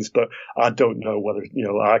aliens, but I don't know whether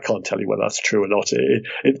I can't tell you whether that's true or not.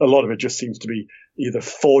 A lot of it just seems to be either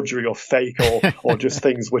forgery or fake or just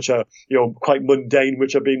things which are quite mundane,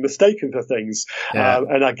 which are being mistaken for things. Yeah.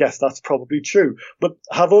 And I guess that's probably true. But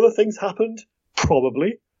have other things happened?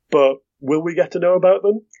 Probably. But will we get to know about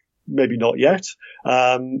them? Maybe not yet.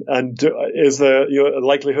 And is there a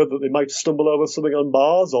likelihood that they might stumble over something on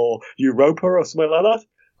Mars or Europa or something like that?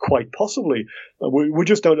 Quite possibly. We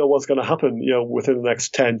just don't know what's going to happen, within the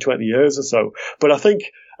next 10, 20 years or so. But I think,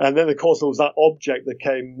 and then of course there was that object that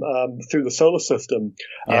came through the solar system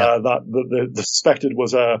that the suspected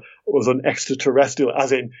was an extraterrestrial,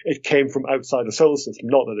 as in it came from outside the solar system,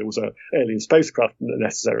 not that it was an alien spacecraft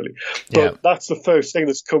necessarily. But that's the first thing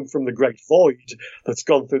that's come from the Great Void that's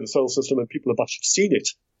gone through the solar system, and people have actually seen it,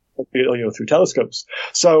 through telescopes.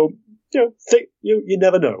 So you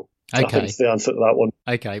never know. Okay. I think it's the answer to that one.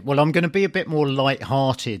 Okay. Well, I'm going to be a bit more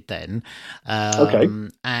light-hearted then. Okay.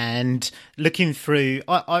 And looking through,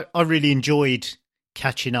 I really enjoyed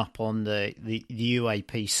catching up on the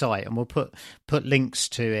UAP site, and we'll put links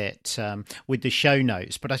to it with the show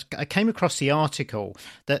notes. But I came across the article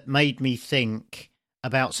that made me think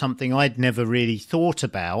about something I'd never really thought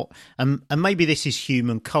about. And maybe this is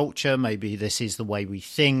human culture, maybe this is the way we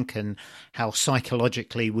think and how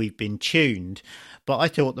psychologically we've been tuned. But I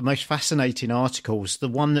thought the most fascinating article was the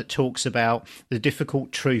one that talks about the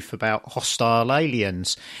difficult truth about hostile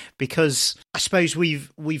aliens, because I suppose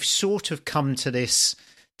we've sort of come to this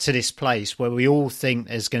place where we all think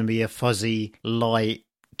there's going to be a fuzzy, light,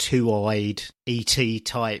 two-eyed ET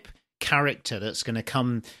type character that's going to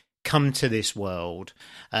come to this world,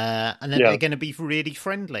 and then they're going to be really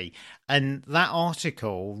friendly. And that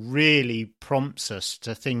article really prompts us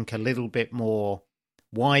to think a little bit more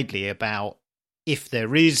widely about, if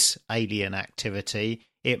there is alien activity,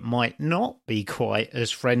 it might not be quite as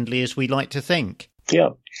friendly as we like to think. Yeah.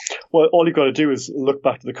 Well, all you've got to do is look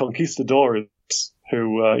back to the conquistadors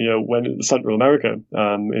who, went into Central America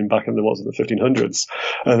back in the 1500s,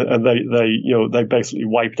 and they basically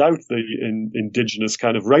wiped out the indigenous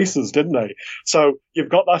kind of races, didn't they? So you've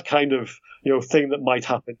got that kind of thing that might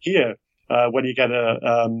happen here. When you get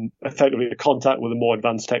effectively a contact with a more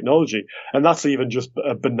advanced technology. And that's even just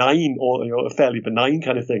a benign or a fairly benign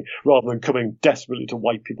kind of thing, rather than coming desperately to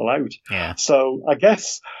wipe people out. Yeah. So I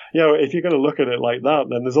guess, if you're going to look at it like that,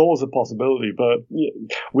 then there's always a possibility. But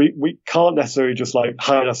we can't necessarily just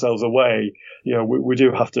hide ourselves away. We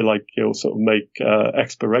do have to sort of make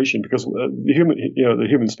exploration, because the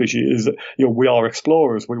human species is, we are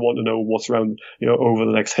explorers. We want to know what's around, over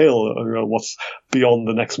the next hill, or what's beyond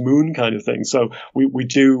the next moon kind of thing. So we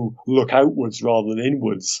do look outwards rather than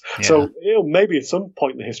inwards. Yeah. So, maybe at some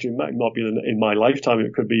point in history, it might not be in my lifetime,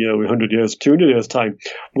 it could be, 100 years, 200 years time,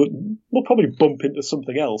 we'll probably bump into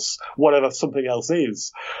something else, whatever something else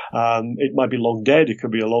is. It might be long dead. It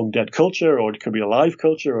could be a long dead culture, or it could be a live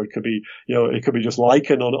culture, or it could be, it could be just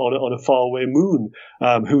lichen on a faraway moon.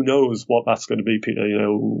 Who knows what that's going to be, Peter?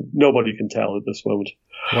 Nobody can tell at this moment.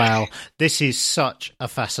 Wow. This is such a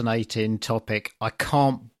fascinating topic. I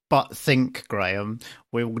can't but think, Graeme,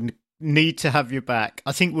 we'll need to have you back.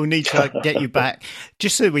 I think we'll need to get you back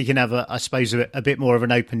just so we can have, a bit more of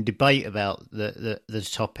an open debate about the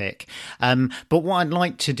topic. But what I'd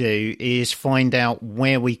like to do is find out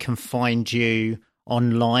where we can find you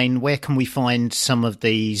online. Where can we find some of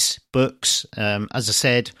these books? As I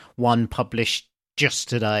said, one published just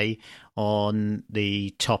today on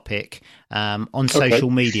the topic, on social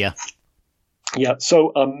media. Yeah,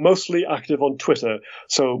 so I'm mostly active on Twitter.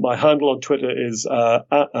 So my handle on Twitter is at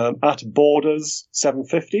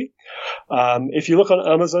Borders750. If you look on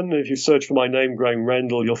Amazon, if you search for my name, Graeme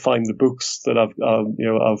Rendall, you'll find the books that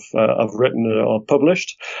I've written or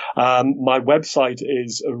published. My website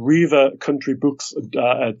is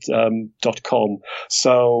RivaCountryBooks.com.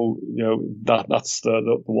 So that's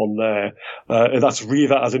the one there. That's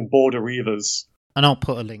Riva as in Border Reivers. And I'll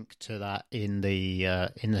put a link to that in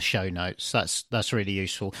the show notes. That's really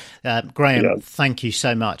useful. Graeme, Thank you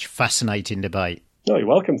so much. Fascinating debate. No, you're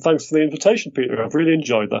welcome. Thanks for the invitation, Peter. I've really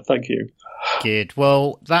enjoyed that. Thank you. Good.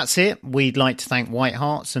 Well, that's it. We'd like to thank White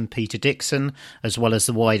Harts and Peter Dixon, as well as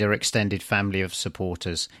the wider extended family of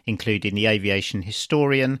supporters, including the aviation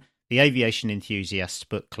historian, the Aviation Enthusiasts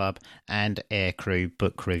Book Club, and Aircrew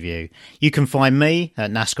Book Review. You can find me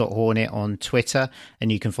at Nascot Hornet on Twitter, and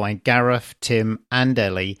you can find Gareth, Tim and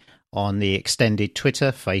Ellie on the extended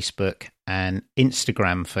Twitter, Facebook and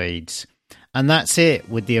Instagram feeds. And that's it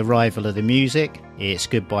with the arrival of the music. It's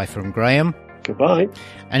goodbye from Graeme. Goodbye.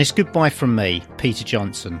 And it's goodbye from me, Peter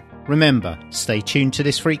Johnson. Remember, stay tuned to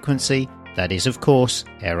this frequency. That is, of course,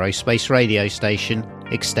 Aerospace Radio Station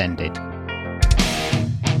Extended.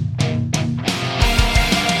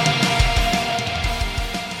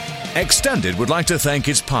 Extended would like to thank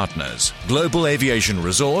its partners, Global Aviation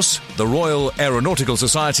Resource, the Royal Aeronautical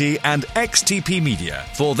Society and XTP Media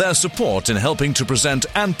for their support in helping to present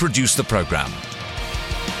and produce the programme.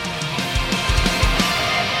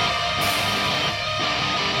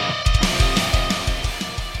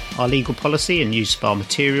 Our legal policy and use of our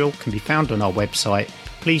material can be found on our website.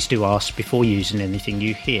 Please do ask before using anything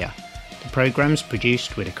you hear. The programme's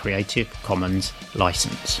produced with a Creative Commons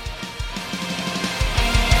licence.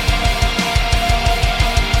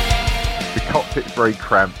 The cockpit's very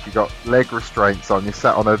cramped, you've got leg restraints on, you're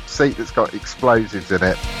sat on a seat that's got explosives in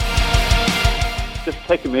it. Just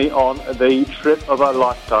taking me on the trip of a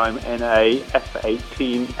lifetime in a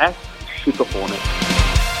F-18F Super Hornet.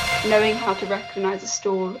 Knowing how to recognise a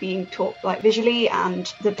store being taught like visually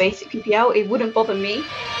and the basic PPL, it wouldn't bother me.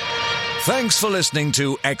 Thanks for listening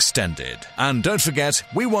to Extended. And don't forget,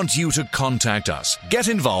 we want you to contact us. Get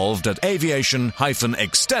involved at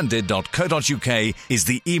aviation-extended.co.uk is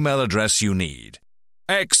the email address you need.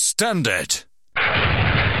 Extended.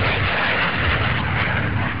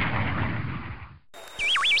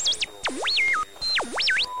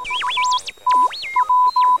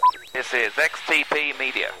 This is XTP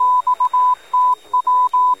Media.